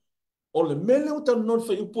 Now, o le mele o ta non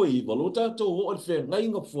fa upo I lo ta to o le ngai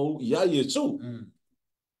nga FOU ia IESU.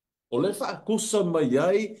 O le fa kusa mai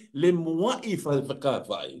ai le mua I fa ka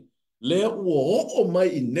fai. Le o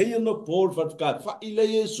mai I nei na por fa ka fai le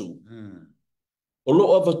IESU. O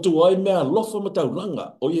lo ava tu ai mea lofa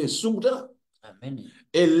mataulanga o IESU da. Amen.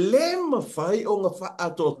 E le mawhai o nga fa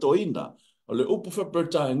atotoina. O le upu fa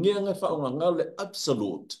perta ngia nga fa o nga le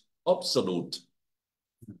absolute. Absolute.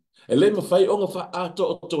 E le mawhai o nga wha ato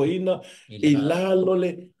o toina I la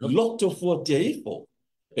lole loto fuatia ifo.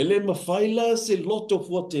 E le mawhai la se loto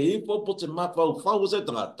fuatia ifo po te mawhau se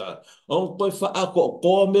tangata. O poi wha ako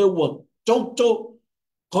koa me ua total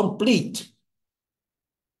complete.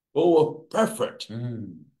 O perfect.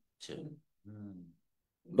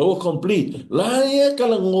 No complete. La ia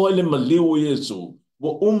kala ngoa le maliu Iesu.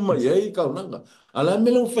 Wa umma iei kaunanga. Ala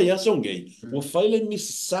me le whai aso ngei. Wa whai le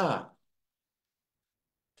misa.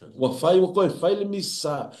 Wa fai wa koe fai le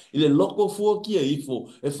misa I le loko fua kia ifo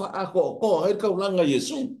e fa ako ko ai ka ulanga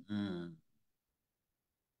Yesu.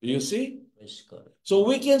 You see? Praise God. So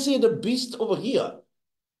we can see the beast over here.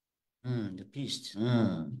 The beast.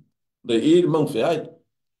 The ir mang feai.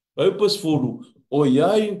 Purpose fulu. O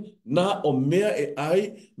iai na o mea e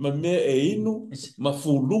ai, ma mea e inu, ma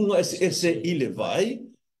fulunga ese ile vai,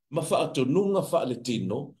 ma whaatonunga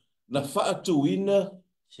whaletino, na whaatuina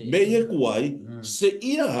mea kuai, se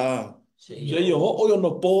ia ha. Se ia ho o na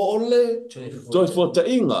po ole, toi fota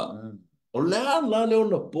inga. O lea la leo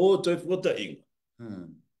na po toi fota inga.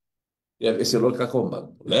 Ia ese roi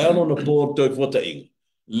kakoma. Lea no na po toi fota inga.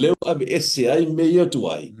 Leo ave ese ai mea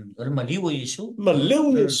tuai. Ora maliu Yesu. Ma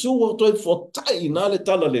leo Yesu o toi fotai na le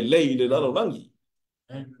tala le lei le lalo langi.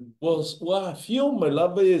 Wa fio mai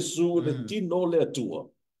lava Yesu le tino le atua.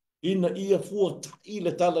 Ina ia fuatai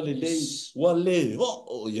le tala le lei. Wa le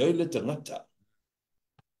o iai le tangata.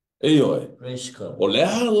 Eoi. O le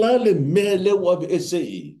ala le me leo ave ese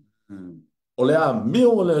i. O le a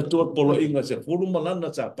meo le atua polo inga se furu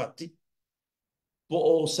malana sa pati. Po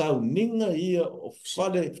o sau ninga ia o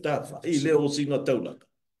fale tafa. I leo singa taunaka.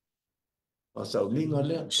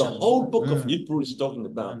 The whole book of Hebrew is talking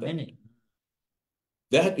about that.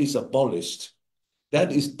 That is abolished.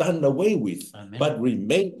 That is done away with. But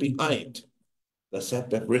remain behind the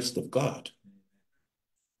Sabbath rest of God.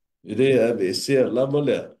 Idea ave sea lama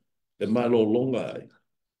lea. E malo longa ai.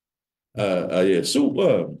 A Yesu.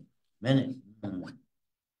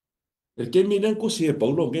 E ke mina kusi e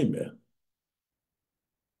paulo ngai mea.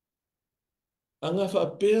 Anga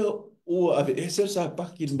whapea ua ave ese sa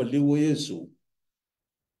pakin maliu Yesu.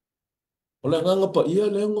 Ola nganga pa ia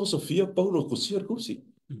lengo Sofia Paulo kusi kusi.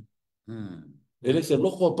 Ele se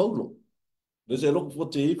loko Paulo. Ele se loko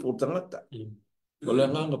fote fo tangata. Ola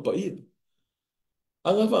nganga pa ia.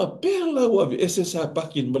 Anga whapea la ua ave ese sa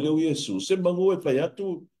pakin maliu Yesu. Se mangu e whai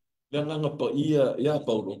atu le nganga pa ia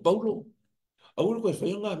Paulo. Paulo. Awul koe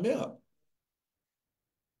whai ngā mea.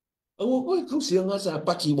 Awul koe kusi ngā sa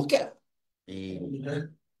paki wakea.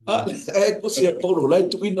 Kusi e Paulo lai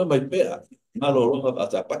tuina mai pea. Alo ronga a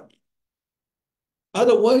sa paki.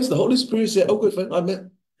 Otherwise, the Holy Spirit said, "Okay, fine,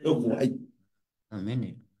 amen."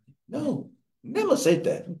 Amen. No, never said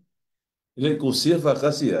that. Ele kusia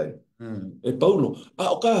fakasi ai. E Paulo,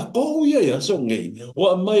 o ka ko ia so ngai.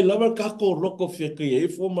 O mai lava ka ko roko fia ke e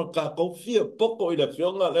fo ma ka ko fia poko i da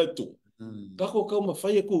fionga le tu. Ka ko ka ma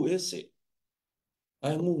fai ku ese.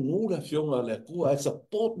 Ai ngu da fionga le ku ai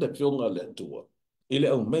support da fionga le tu. Ile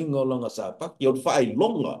o mengo longa sa pak yo fai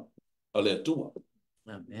longa ale tu.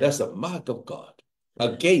 That's the mark of God.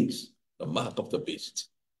 Against the mark of the beast.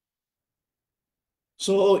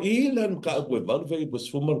 So ilan ka kwe balve was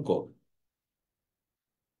fuman ko.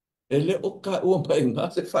 Ele o ka o pa nga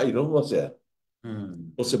se fai rongo se.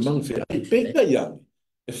 O se mang fe ai peka yang.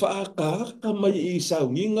 E fa ka mai I sa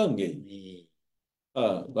nginga nge.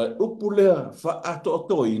 Ba upulea fa ato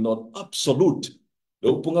to not absolute. Le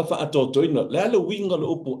upunga fa ato to not. Le winga le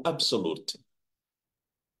upu absolute.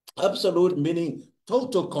 Absolute meaning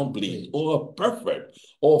total complete or perfect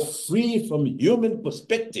or free from human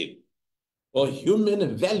perspective or human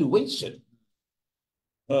evaluation.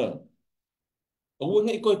 O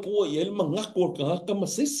ngai koe pua I ele mangako ka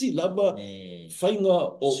masisi lava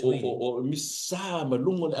fainga o misa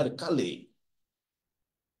malungo le arkale.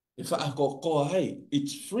 E fa ko hai,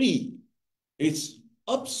 it's free. It's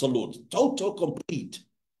absolute, total complete.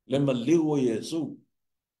 Le maliu Yesu.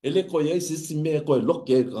 Ele ko ye sisi mea ko loke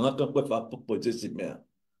ka koe fa popo sisi mea.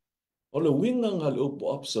 O le winga nga le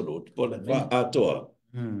upo absolute, po le fa atoa.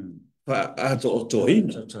 Fa ato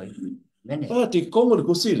toina. Pa te kongo le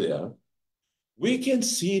kusilea. We can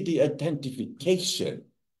see the identification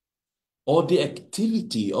or the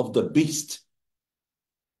activity of the beast.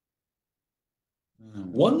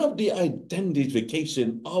 One of the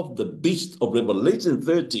identification of the beast of Revelation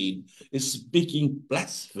 13 is speaking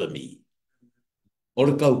blasphemy. O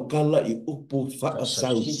le kaukala I upu fa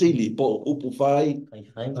sausili po upu fai.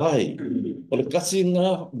 O le kasi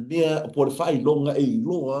ngā mea po le fai longa e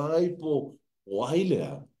loa ai po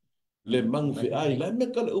wailea. Le mangu ai la me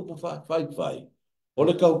kale upu fai. O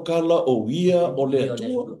le kaukala o ia o le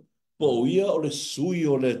atua. Po ia o le sui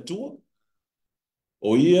o le atua.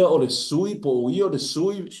 O ia o le sui po ia o le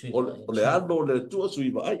sui. O le ano o le atua sui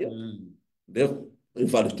vaia. Le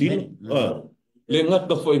whaletino. Le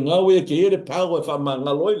ngata foi ngawe ke ere pago e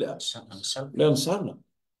whamangalo lea. Le ansana.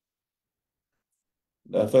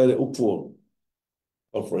 Le whae le upu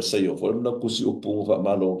o frasei o fwere mna kusi upu o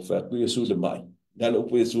whamalo whaku Yesu le mai. Ngale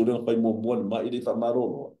upu Yesu le whai mua le mai le whamalo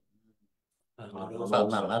loa.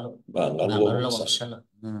 Ngalo wasala.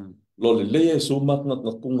 Lo le Yesu matna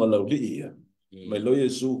kunga lau li ia. Mai lo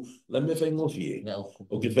Yesu la me whai ngofie.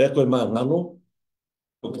 O ki whai koe maa ngalo.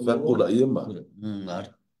 O ki whai kula ia maa.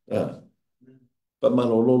 Pa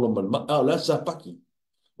malolo man ma o la sa paki.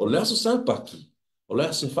 O la sa paki. O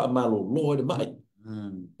la sa fa malolo de mai.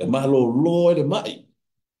 E malolo de mai.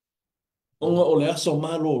 Onga o le aso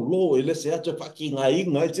malolo e le se ata paki ngai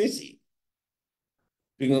ngai tesi.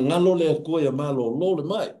 Pinga ngalo le ko ya malolo de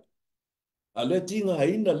mai. A le tinga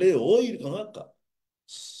ina le oi ngaka.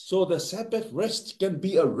 So the Sabbath rest can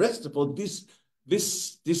be a rest for this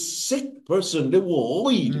sick person. Le wo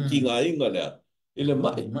oi tinga inga le. Ile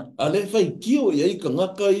mai. A le fai kio ia ika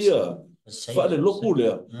ngaka ia. Fa le loku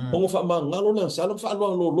le. Onga fa ma ngalo le salam fa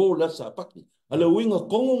lo le sa paki. A le winga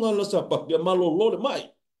kongo ngalo sa paki malolo le mai.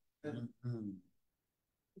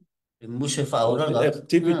 The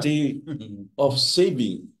activity of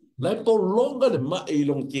saving. Lai po longa le mai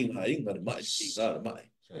long tinga inga le mai tinga le mai.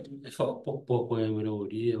 Po e mero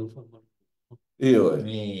di e fa. Iyo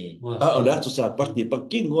o le atu sa paki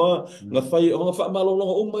pakingo nga fai o nga fa malolo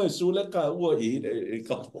o mai su le ka ua I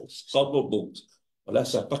couple books. O le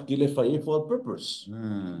sa paki le fai for a purpose.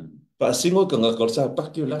 Pa singo ka nga sa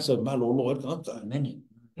paki o le sa malolo e ka.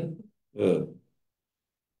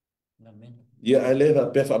 Ia ele va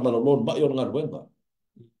pe fa malolo ma yo nga wenga.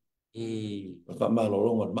 Fa malolo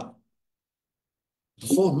nga ma.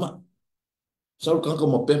 Fo ma. Sa ka ko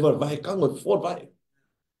mo pe va vai ka ngo fo vai.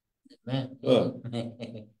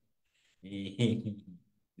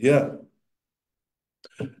 Yeah.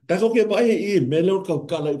 Ta ko ke mai I melo ka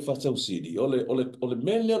kala I fa sau sidi. Ole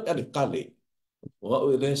melo ale kale. Wa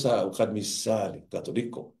o le sa o kamisale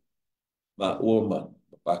katoliko. Ma o ma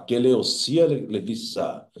pa kele o sia le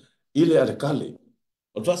visa. Ile ale kale.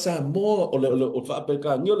 O fa sa mo o fa pe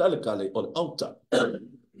ka ngio ale kale o altar.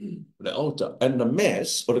 The altar and the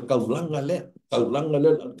mass o le kaulanga le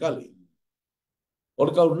ale kale. O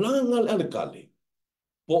le kaulanga le ale kale.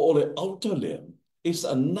 Po o le altar le is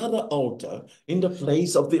another altar in the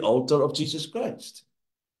place of the altar of Jesus Christ.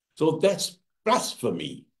 So that's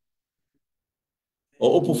blasphemy.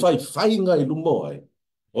 O opu fai ngai lumo ai.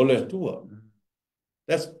 O le tua.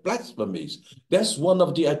 That's blasphemy. That's one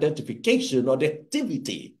of the identification or the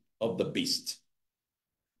activity of the beast.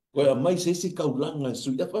 Ko ia mai se kaulanga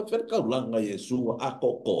su ia fa fer kaulanga Yesu a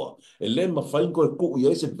kokoa. E le ma fai ko ku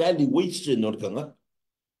ia se valuation or kanga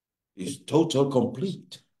is total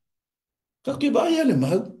complete. Ka ke ba ia le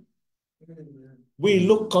mau. We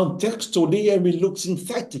look contextually and we look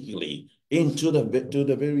synthetically into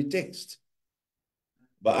the very text.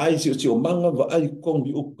 Ba ai si o manga ba ai kong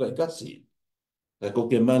di uka kasi. Ka ko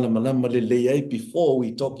ke mana malama le ai before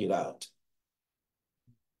we talk it out.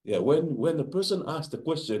 Yeah, when the person asks the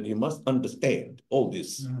question, he must understand all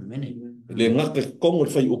this. Le ngaka kong o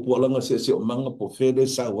fai upu alanga se o manga po fede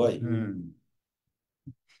sa wai.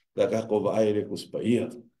 Ka ko ba ai le kuspa ia.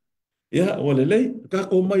 Ya, wale lei, ka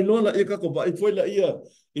ko mai lola ia ka ko ba ai foi la ia.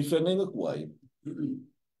 I whenenga kuai.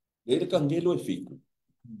 Le ka ngelo e fiku.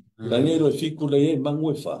 La ngelo e fiku le e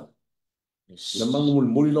mangu e wha. Le mangu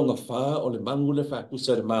muli longa wha o le mangu le wha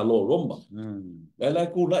kusa le malo romba. Le la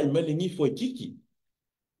ku lai me le ngifo e kiki.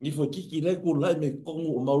 Ngifo e kiki le ku lai me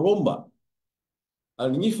kongu o maromba.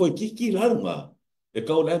 Al ngifo e kiki larunga. E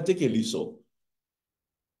kau le ante ke liso.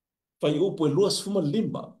 Fai upo e luas fuma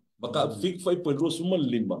lima. Maka fik fai po e luas fuma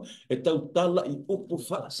lima. E tau tala I upo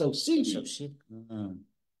wha sau sili.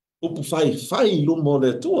 Upu fai lumo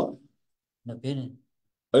le tua. Na pene.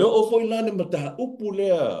 Ai o foi lana mata upu le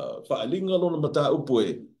faalinga lona mata upu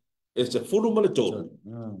e se fulu male tolu.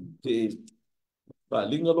 Te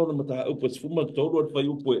faalinga lona mata upu se fulu male tolu fai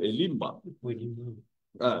upu e lima.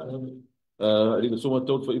 Ringa suma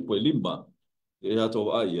tolu fai upu e lima. E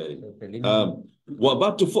ato ai ai. Wa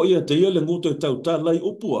batu fo ia te ele nguto e tau talai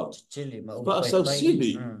upua. Fa sau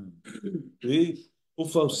sili. U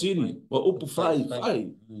fau sili. Wa upu fai.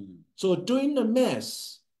 So during the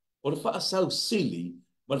mass, o le fa sau sili,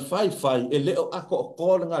 man fai e leo ako o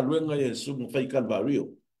kola ngā luenga Yesu ng fai Calvario.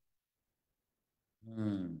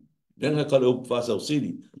 Denga kala upu fa sau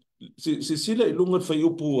sili. Si sila ilunga fai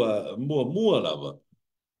upu mua lava.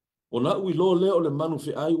 O na ui lo leo le manu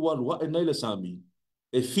fi ai wa e nei le sami.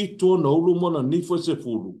 E fito na ulu mo na nifo se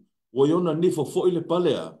fulu. Wa yo na nifo fo ile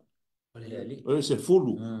palea. E se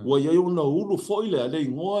fulu. Wa yo na ulu fo ile ale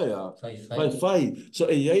ingoa ya. Fai. So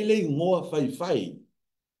e yai le ingoa fai.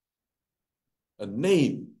 A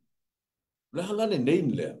name. Lahalane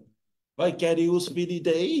name le. Vicarious Spidi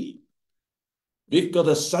Dei. Vika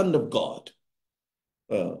the Son of God.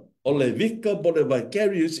 Ole Vika bole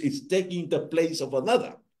vicarious is taking the place of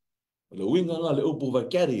another. Ole winga le upu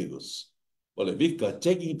vicarious. Ole Vika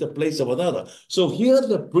taking the place of another. So here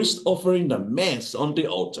the priest offering the mass on the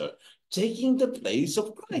altar, taking the place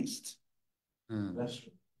of Christ.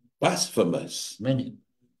 Blasphemous. Many.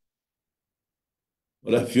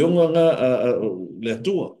 La fionga nga le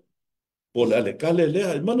tua. Po le ale kale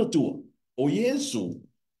lea I mana tua. O Iesu.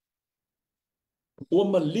 O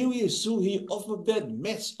maliu Iesu, he offered that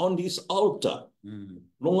mess on his altar.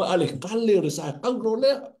 Longa ale kale re sa kauro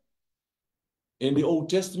lea. In the Old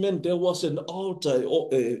Testament, there was an altar.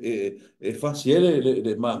 Fasiele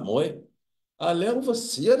le mamoe. A lea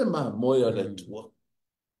fasiele mamoe le tua.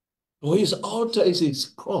 So his altar is his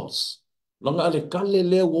cross. Longa ale kale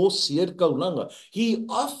lea wo sier kaulanga. He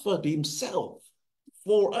offered himself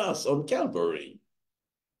for us on Calvary.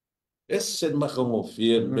 Esse makango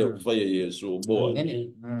fie me fire Yesu boy.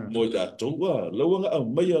 Mo da towa lawanga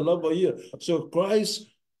maya lava here. So Christ's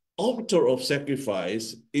altar of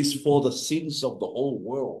sacrifice is for the sins of the whole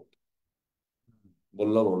world.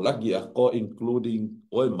 Bolaro lagi ako including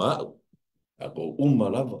oi mau. Ako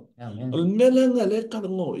lava. Al melanga le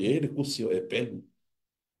kalango ye de kusio Eperu.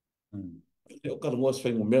 Le kalango as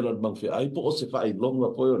fengo melan mang fie ai po se fai longa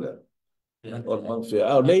poyo or mang fie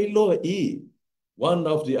au leilo one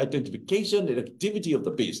of the identification and activity of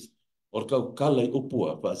the beast. Or kau kalai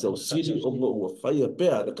upua, pa so siri ongo ua whaia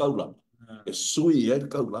pea de kaula. E sui e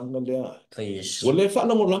kaulanga lea. Wale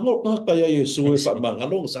whaalangolango nga kaya e sui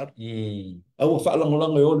whaamangalong sa. Awa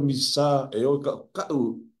whaalangolango e ol misa e ol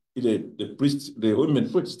kau I the priest, the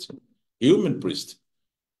human priest.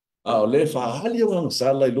 A le whaahali o ang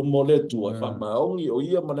sala I lumo le tua whaamaongi o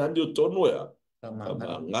ia manandi o tonu ea.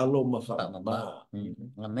 Ngalo mafama.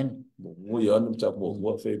 Amen. Mui anu ta mo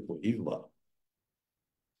wa fe po iwa.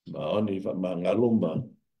 Ma oni fa mangaloma.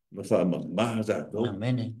 Ma fa ma za do.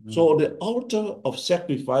 So the altar of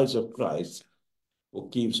sacrifice of Christ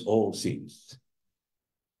forgives all sins.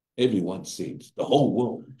 Everyone's sins, the whole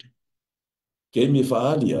world. Kemi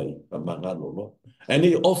fa aliai fa mangalolo. And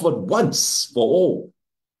he offered once for all.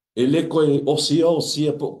 Ele koe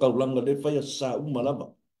osia po kaulanga le fa sa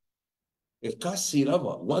umalama. E kasi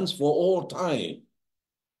lava once for all time.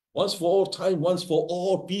 Once for all time, once for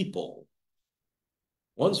all people,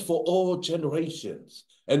 once for all generations,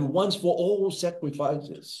 and once for all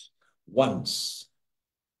sacrifices. Once.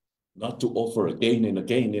 Not to offer again and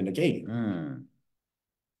again and again.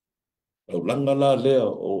 O langala lea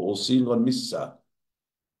o singon missa.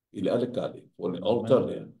 Ile alekale, for the altar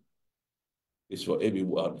there. It's for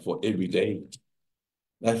everyone, for every day.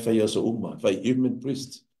 Nai faya sa fay human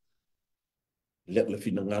priest. Lek le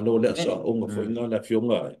finangalo lek sa unga fo inga na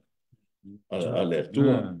fionga. Ale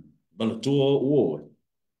tua mana tua o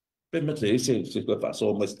pe mate se ko fa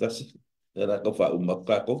so mas tas era ko fa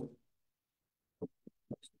makako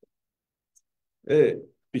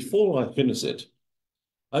before I finish it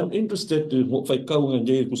I'm interested in what fai kau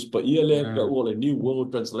ngai ku spa ia le ka o le New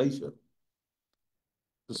World Translation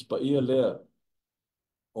ku spa ia le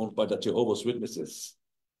on by the Jehovah's Witnesses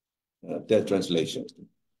their translation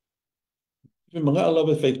me manga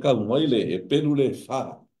ala fai kau mai le Eperu le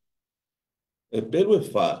fa Eperu e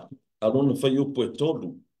fa alona fai o po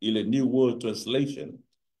tolu ile New World Translation.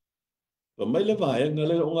 But my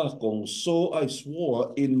so I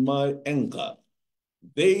swore in my anger,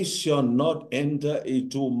 they shall not enter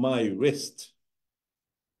into my rest.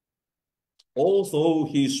 Although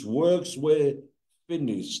his works were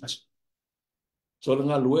finished. So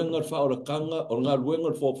nga luenga fa ora kanga or nga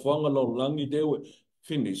luenga fo fanga lo langi they were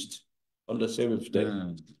finished on the seventh day.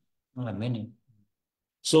 Amen.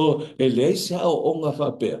 So Elisa o onga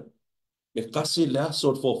fa pe. Me kasi la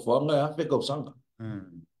sort fo fanga afe ko sanga.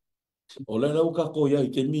 O le lau ka ko ia I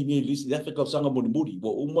te mingi lisi de afe kausanga muri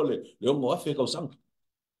wo umale le ongo afe kausanga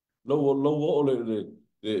lo o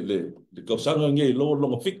le kausanga nge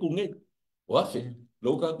lo fiku nge o afe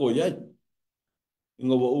lo ka ko ia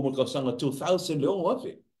ingo wo uma kausanga 2000 le ongo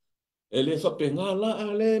afe ele fa penga la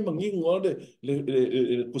ale mangingo le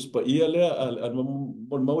kuspa ia le al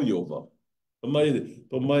mon mau yova mai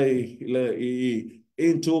le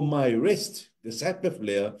into my rest the Sabbath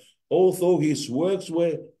layer although his works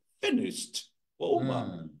were finished.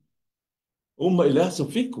 Uma ilaso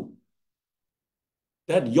fiku.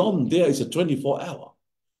 That yom there is a 24-hour.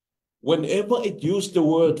 Whenever it used the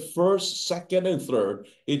word first, second, and third,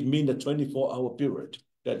 it means a 24-hour period.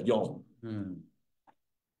 That yom.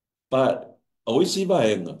 But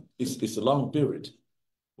oisivaenga is a long period.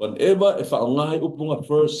 Whenever if I upunga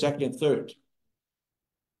first, second, third,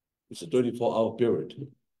 it's a 24-hour period.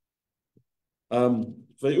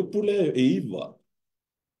 Upule eiva.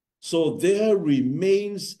 So there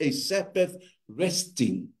remains a Sabbath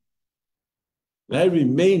resting. I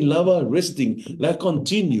remain lava resting. I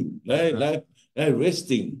continue. I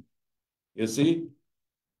resting. You see?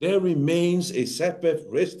 There remains a Sabbath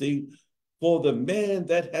resting for the man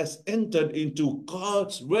that has entered into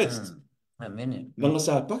God's rest. Amen.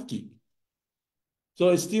 Nangasapaki. So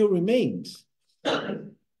it still remains.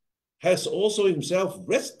 Has also himself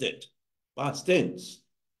rested, past tense,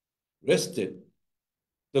 rested.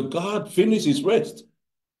 The God finished his rest.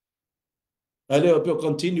 And they will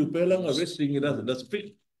continue pelang resting in us. That's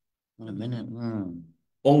fit. Onga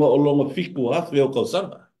olonga fiku hafi o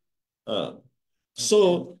kausanga.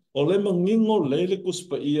 So, ole mangingo lele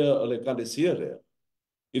kuspa ia ole kalesia rea.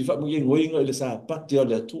 Il fa mangingo inga ile sa pati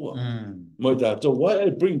ole tua. So why I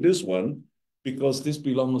bring this one? Because this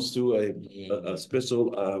belongs to a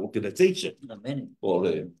special organization. Or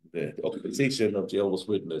the organization of Jehovah's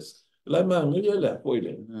Witness. The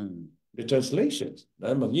translations.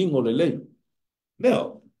 Now,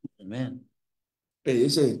 Amen.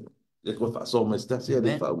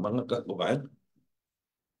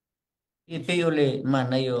 Pe ole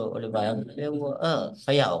mana yo ole bayang le wo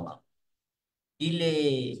kaya onga.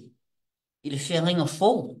 Ile fianga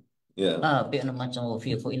FOU. Pe na macam o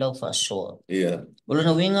fia fo ilau fa so. Ole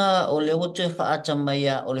na winga ole o te fa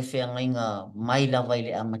atamaya ole fianga mai la vai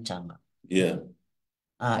le amachanga.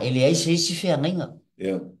 Ele ai se fianga.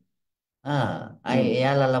 Ai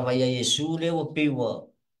ala la vai IESU le o pe wo.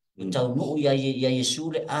 Tau no ya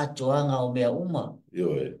IESU le a toanga o mea uma.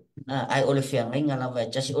 Ai ole fianga la vai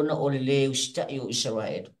just ona ole le usta yo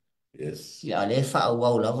Israel. Yes. Ya le fa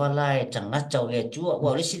wa la va la tanga tau le tua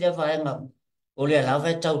wa le sile va nga ole la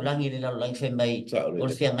va tau langi le la lang fe mai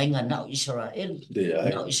ole fianga na Israel.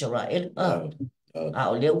 Na Israel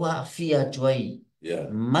ole wa fia tuai.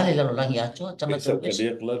 Male la langi a tua tanga tau.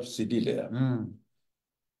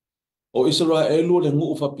 O Israel le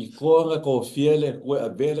ngu fa pikoanga ko fiele ko a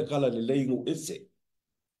vele kala le lengu ese.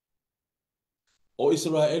 O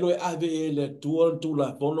Israel e ave le tuan tu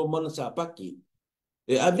la fono mana sa paki.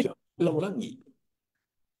 E ave la langi.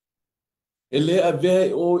 Ele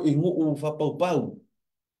ave o ingu u fa pau pau.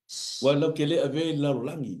 Wala ke le ave la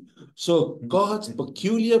langi. So God's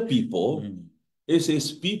peculiar people is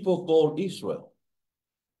his people called Israel.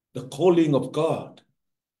 The calling of God.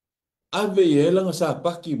 Ave e langa sa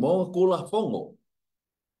paki mo ko la fongo.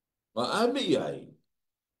 Ma ave ai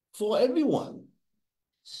for everyone.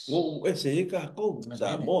 Wo ese ka ko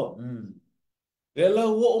sa mo.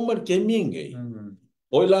 Ela wo o mar ke minge.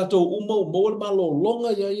 O la to umo mo malo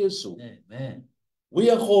longa ya Yesu. We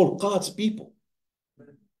are called God's people.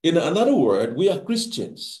 In another word, we are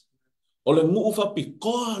Christians. Ole ngu fa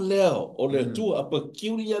piko leo ole tu a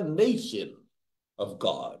peculiar nation of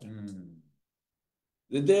God.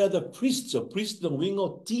 They are the priests of priests and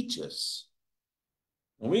wingo teachers.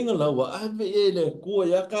 Wingo la wa ave ele ko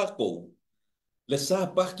ya kako. Le sa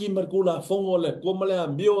paki markula fongo le komale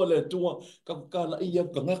ambio le tua kakala ia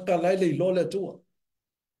kangaka le lo le tua.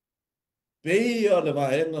 Pe le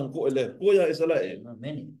vaenga ko le ko ya Israel.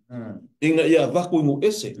 Inga ia vaku ngu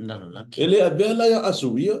ese. Ele abela ya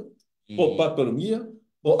Asuria, po Papermia,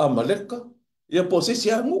 po Amaleka, ia po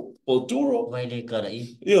Sisiamu, po Turo. Vai le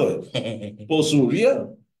karai. Yo. Po Suria.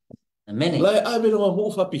 Lai abe no mo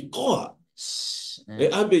fa pikoa. E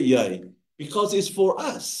abe yai because it's for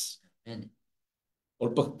us. Or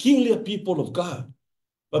peculiar people of God.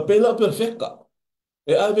 Papela perfecta.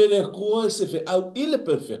 E abe le ko se fe au ile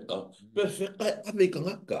perfecta. Perfecta abe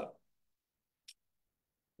kangaka.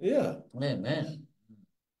 Yeah. Amen.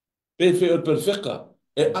 Pe perfecta.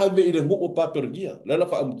 E abe ile mo papergia. Lala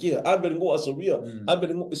fa amkia. Abe ngo Asuria. Abe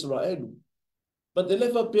ngo Israel. But the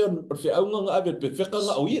level pe au nga abe perfecta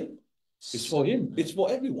nga oye. It's for him. It's for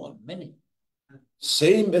everyone. Many.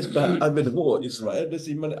 Same as abe ngo Israel.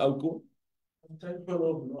 Desi man au ko.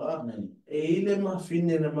 Ile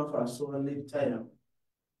mafine na mafaso ni taya.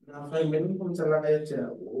 Na fai meni pun sala kaya tia.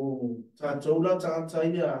 Ta choula ta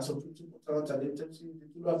taya so tu ta ta le ta si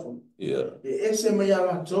tu la fon. Yeah. Ese me ya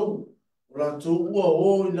la to. La to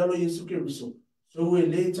o ilalo Yesu Kristo. So we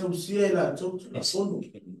le ta usia la to tu la fon.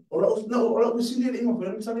 Ora usile le mo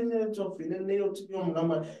pera sala ne to fine ne o ti yo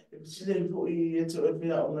ngama. Usile vo I to e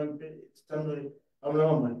pea ona pe tano ona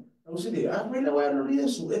mama. Usile a me la wa lo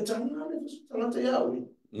Yesu e tanga le su tanga te yawe.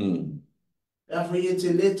 Afei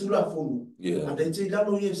te le tu la fonu. Ade te la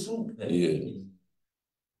lo Yesu.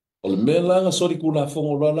 O me langa sori ku la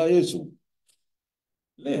fongo la Yesu.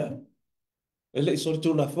 Lea. Ele sori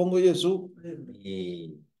tu la fongo Yesu.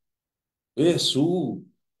 Yesu.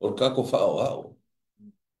 O kako fa o.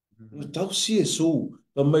 Tau si Yesu.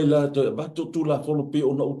 Pa mai la batu tu la fono pe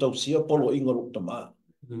ona o tau sia polo inga lo tama.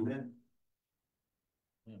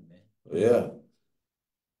 Yeah.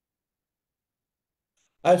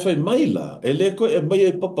 Ai fai mai la, e le ko e mai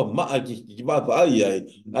e papa maa ki baba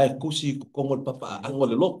ai kusi kongo papa ango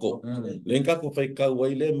le loko. Le nka ko fai ka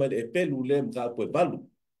wai le mai e pelu le mka po e balu.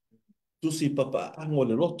 Tu si papa ango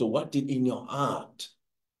le loto, what is in your heart?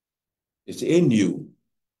 It's in you.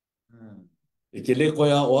 E ke le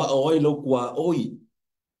koia o oi lo kua oi.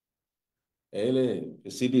 Ele, e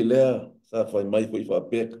sidi lea, sa fai mai kui wha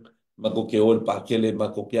pek, mako ke ol pa kele,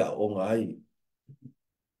 mako ke a o ngai.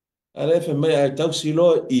 Ale fe mai ai tau silo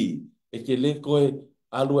I, e ke le koe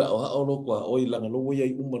alue o haolo kua oi langa lo wei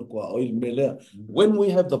ai umar kua oi me lea. When we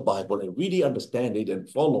have the Bible and really understand it and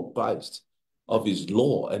follow Christ of his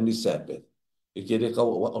law and his Sabbath, e ke le kau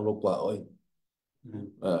o haolo kua oi.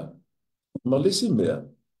 Ma listen mea,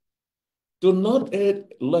 do not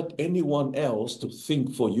let anyone else to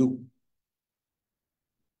think for you.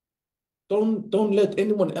 Don't let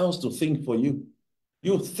anyone else to think for you.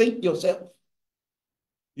 You think yourself.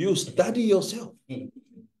 You study yourself.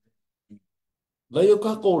 Lai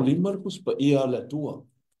ka ko limar kus pa ia la tua.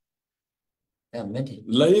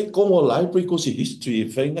 Lai ko mo library ko si history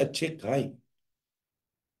fenga check hai.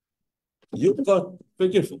 You got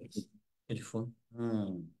beautiful.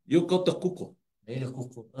 You got the kuko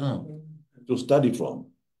to study from.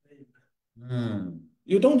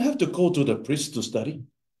 You don't have to go to the priest to study.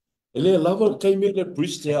 Ele lava kai me le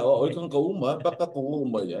priest ya o kan ka uma pa ka ko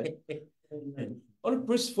uma ya. O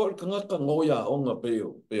priest for ka nga ka ngoya o nga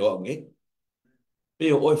peo nge.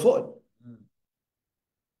 Peo oi for.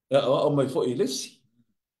 Ya o mai for ilesi.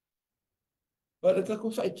 Para ka ko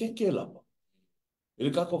fa keke la.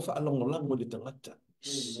 Ele ka ko fa long lang mo di tangata.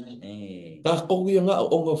 Ka ko wi nga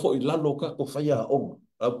o nga for ilalo ka ko fa ya o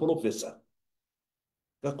a professor.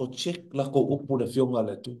 Ka ko check la ko upu le fionga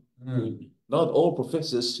le tu. Not all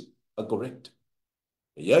professors are correct.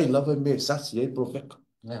 Yeah, I love me sasi e prophet.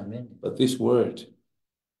 But this word,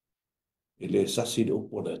 it is sasi de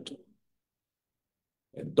upu le tu.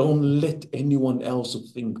 And don't let anyone else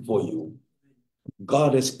think for you.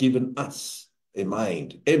 God has given us a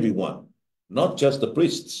mind, everyone, not just the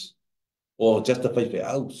priests or just the faithful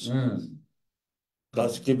house.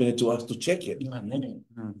 God's given it to us to check it.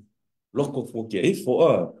 Loko foke e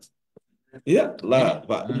fo yeah, la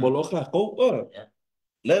va umoloka ko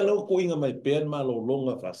le lo ko inga mai pen ma lo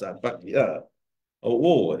longa fa sa pa ya.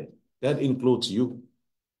 Oh, that includes you.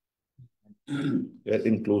 That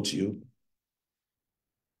includes you.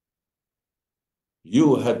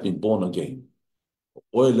 You have been born again.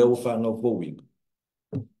 Oe leo whanga fōwing.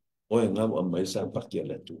 Oe ngā wa mai sa pakia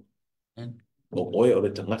le tu. O oe o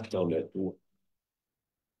le tangata o le tu.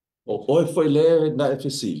 O oe whai le na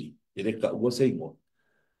FEAGAIGA. E re ka ua seingo.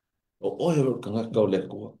 O oe o tangata o le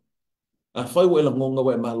kua. A whai wa ila ngonga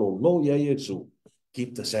wa malo lo ya IESU.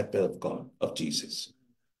 Keep the Sabbath of God, of Jesus.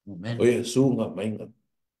 O IESU ngā mainga.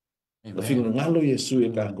 Na whinga ngalo IESU e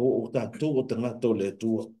ka ko o tātou o tangata o le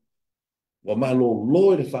tua. Wa malo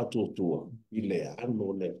lo le whātua tua. I le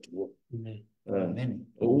ano le tua.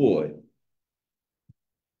 Oi.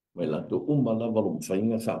 Mai la to umala balum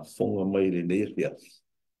fainga fa fonga mai le neia.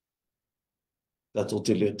 Tato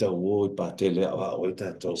te le tau o I pa te le a o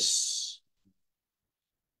ta tos.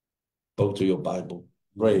 Go to your Bible.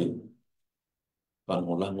 Pray.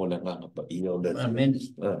 Pangolango le nganga pa ia o le. Amen.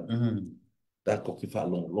 Ta ko ki fa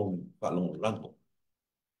long lango.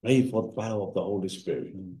 Pray for the power of the Holy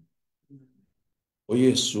Spirit. O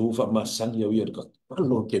IESU fa masangi o ia ka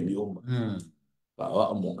palo ke mioma.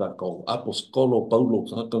 Pa mo ka ko apostolo Paulo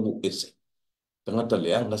ka ngu ese. Tangata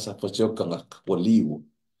leanga sa fasio ka ngak waliu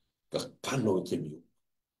ka kano ke miu.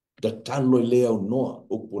 Da talo leo noa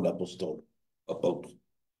upo l'apostolo.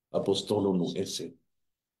 Apostolo no ese.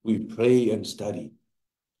 We pray and study.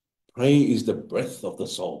 Pray is the breath of the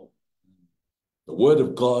soul. The word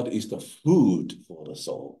of God is the food for the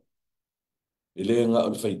soul. Ilenga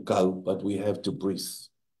al fai kau, but we have to breathe.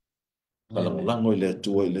 Palangolango le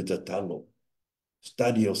tua le talo.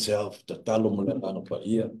 Study yourself, talo mo le ano pa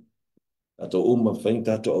ia. Ato fai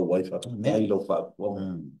tato a wife at tailo fa.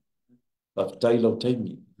 Tailo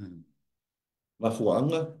taimi.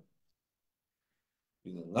 Mafuanga.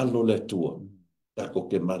 Ngalo le tua. Tako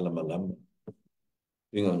ke malama.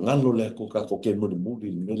 Inga ngalo le ko ka ko ke mo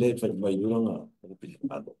mudi me le fai mai longa ko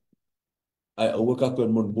pilado. Ai o ka ko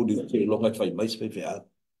mo mudi ke longa fai mai fai fai.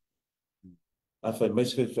 A fai mai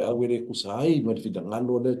fai fai we ku sai mo fi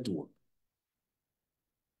ngalo le tua.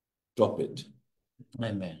 Drop it.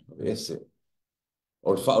 Amen. Yes.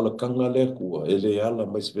 O fa o kanga le ku ele ala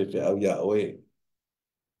mai fai fai ya oe.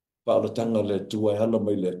 Fa o tanga le tua ala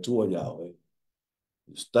mai le tua ya oe.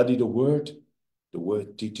 Study the word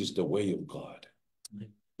teaches the way of God.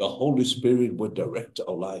 The Holy Spirit will direct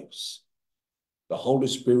our lives. The Holy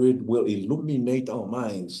Spirit will illuminate our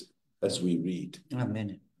minds as we read.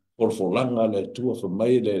 Amen. Por folanga le tua for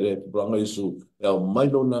mai le branga isu el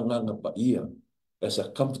mailo na nganga pa ia as a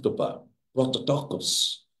comfortable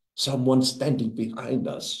prototokos, someone standing behind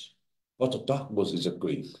us. Prototokos is a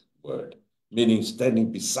Greek. word, meaning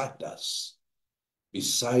standing beside us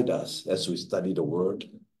as we study the word,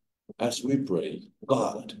 as we pray.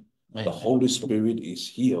 God, the Holy Spirit is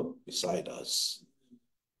here beside us.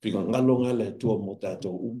 Pingangalonga le tua mo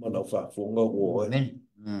tatou umana whaafonga o e.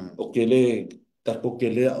 O kele, tako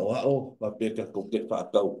kele o mapeka ko ke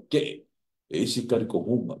whaakau ke, e isi kari ko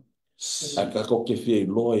huma. A kako ke whia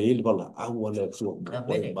loa e ilwala aua le tua mo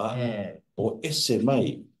oe ma. O ese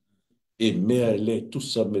mai, e mea le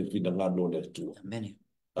tusa me pinangalo le tua.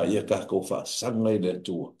 A ia kako whaasanga i le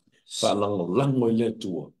tua. Whaalango lango i le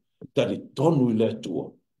tua. Tari tonu i le tua.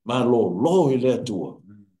 Ma lo i le tua.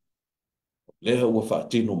 Lea ua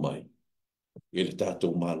whaatino mai. I le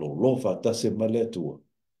tātou malo lo whaatase ma le tua.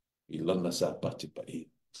 I lana sa pati pa i.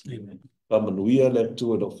 Pamanuia le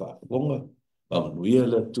tua lo whaafonga. Pamanuia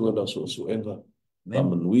le tua lo suenga.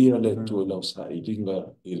 Pamanuia le tua lo sa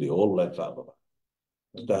iringa i le ola e whaababa.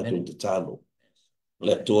 Tātou te talo.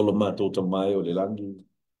 Le tua lo mātou ta mai o le langi.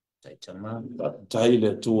 Tai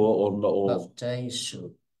le tua o na o.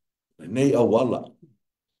 Nei awala.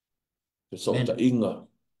 Te so ta inga.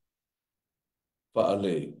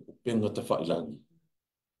 Whaale, penga ta whailangi.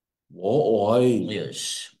 O ai,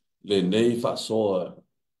 le nei whasoa,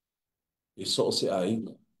 e so se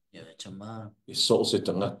ainga. E so se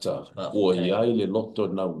tangata, ua iai le loto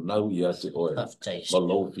nau ia te oe, ma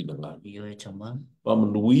lau fina ngani.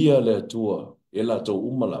 Pamanuia le atua, e la tau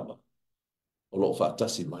umalama, o lo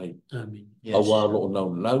whaatasi mai. Awa lo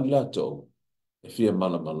nau la tau, e fia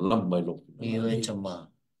malama lama i lo fina ngani.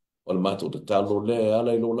 O le mato te talo le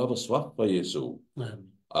ala i lo lava swapa Iesu.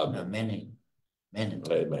 Amen.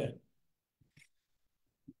 Amen.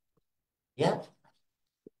 Ya.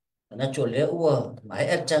 Na chole ua mai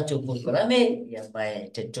acha tu pulkrame ya mai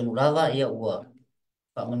te tunulava ya ua.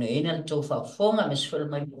 Pa mone ina tu fa fonga mesfel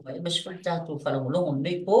mai mesfel ta tu fa long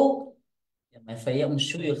nei po. Ya mai fa ya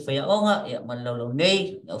musu ya fa ya onga ya malolo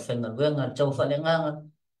nei ya fa ngalwenga tu fa lenga.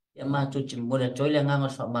 Ya ma tu chimole toile nganga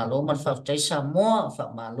fa malo mal fa tai sa mo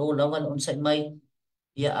fa malo lawan on sai mai.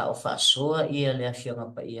 Ya au fa soa ia le afia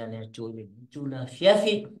ngapa ia le tu la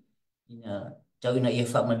fiafi. Ina tau ina ia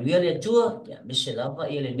whamanuia le tua, ia mese lava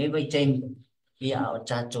ia le neva i taimi, ia o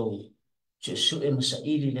tātou su e masa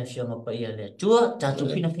ili le whionga pa ia le tua, tātou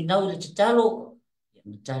pina pinau le te talo, ia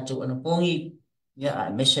ma tātou anapongi, ia a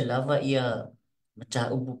mese lava ia ma tā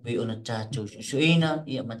upu pe ona tātou suina,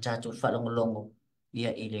 ia ma tātou whalongolongo,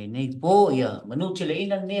 ia i le nei po, ia manuti le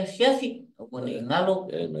ina nea fiafi, o kone i ngalo,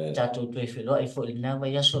 tātou tue whiloa i fo i nawa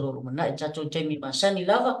ia solo rumana, i tātou taimi masani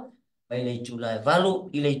lava, mai le tula e valu,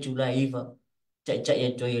 i le tula e iwa, tai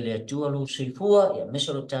e toi le atua lo seifua, ia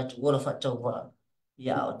mesolo tātou ora whatau wa,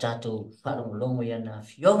 ia o tātou whalongolongo ia na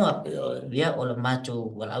fionga, ia o le mātou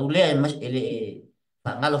wala aulea e le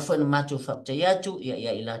whangalo whana mātou whaptai atu, ia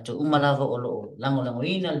i lātou umalawa o lo lango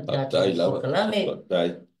ina, le tātou whakalame,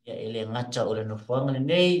 ia i le ngata o le nofuanga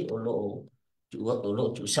nei, o lo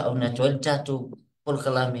tu sao na toa le tātou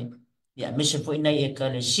polkalame, ia mese foi nei e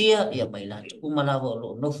kalesia ia mai la umalawa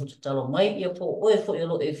lo no fu talo mai ia po o e fo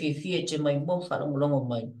lo e fi te mai mo fa longo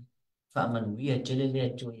mai fa manu ia te le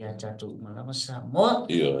tu ia tatu umalawa sa mo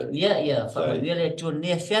ia fa manu ia le tu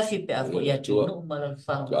ne fiafi pe a fo ia tu no umalawa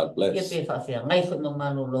fa ia pe fa fa ngai fo no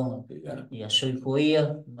malo longo ia soi fo ia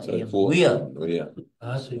mai ia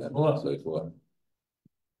soi fo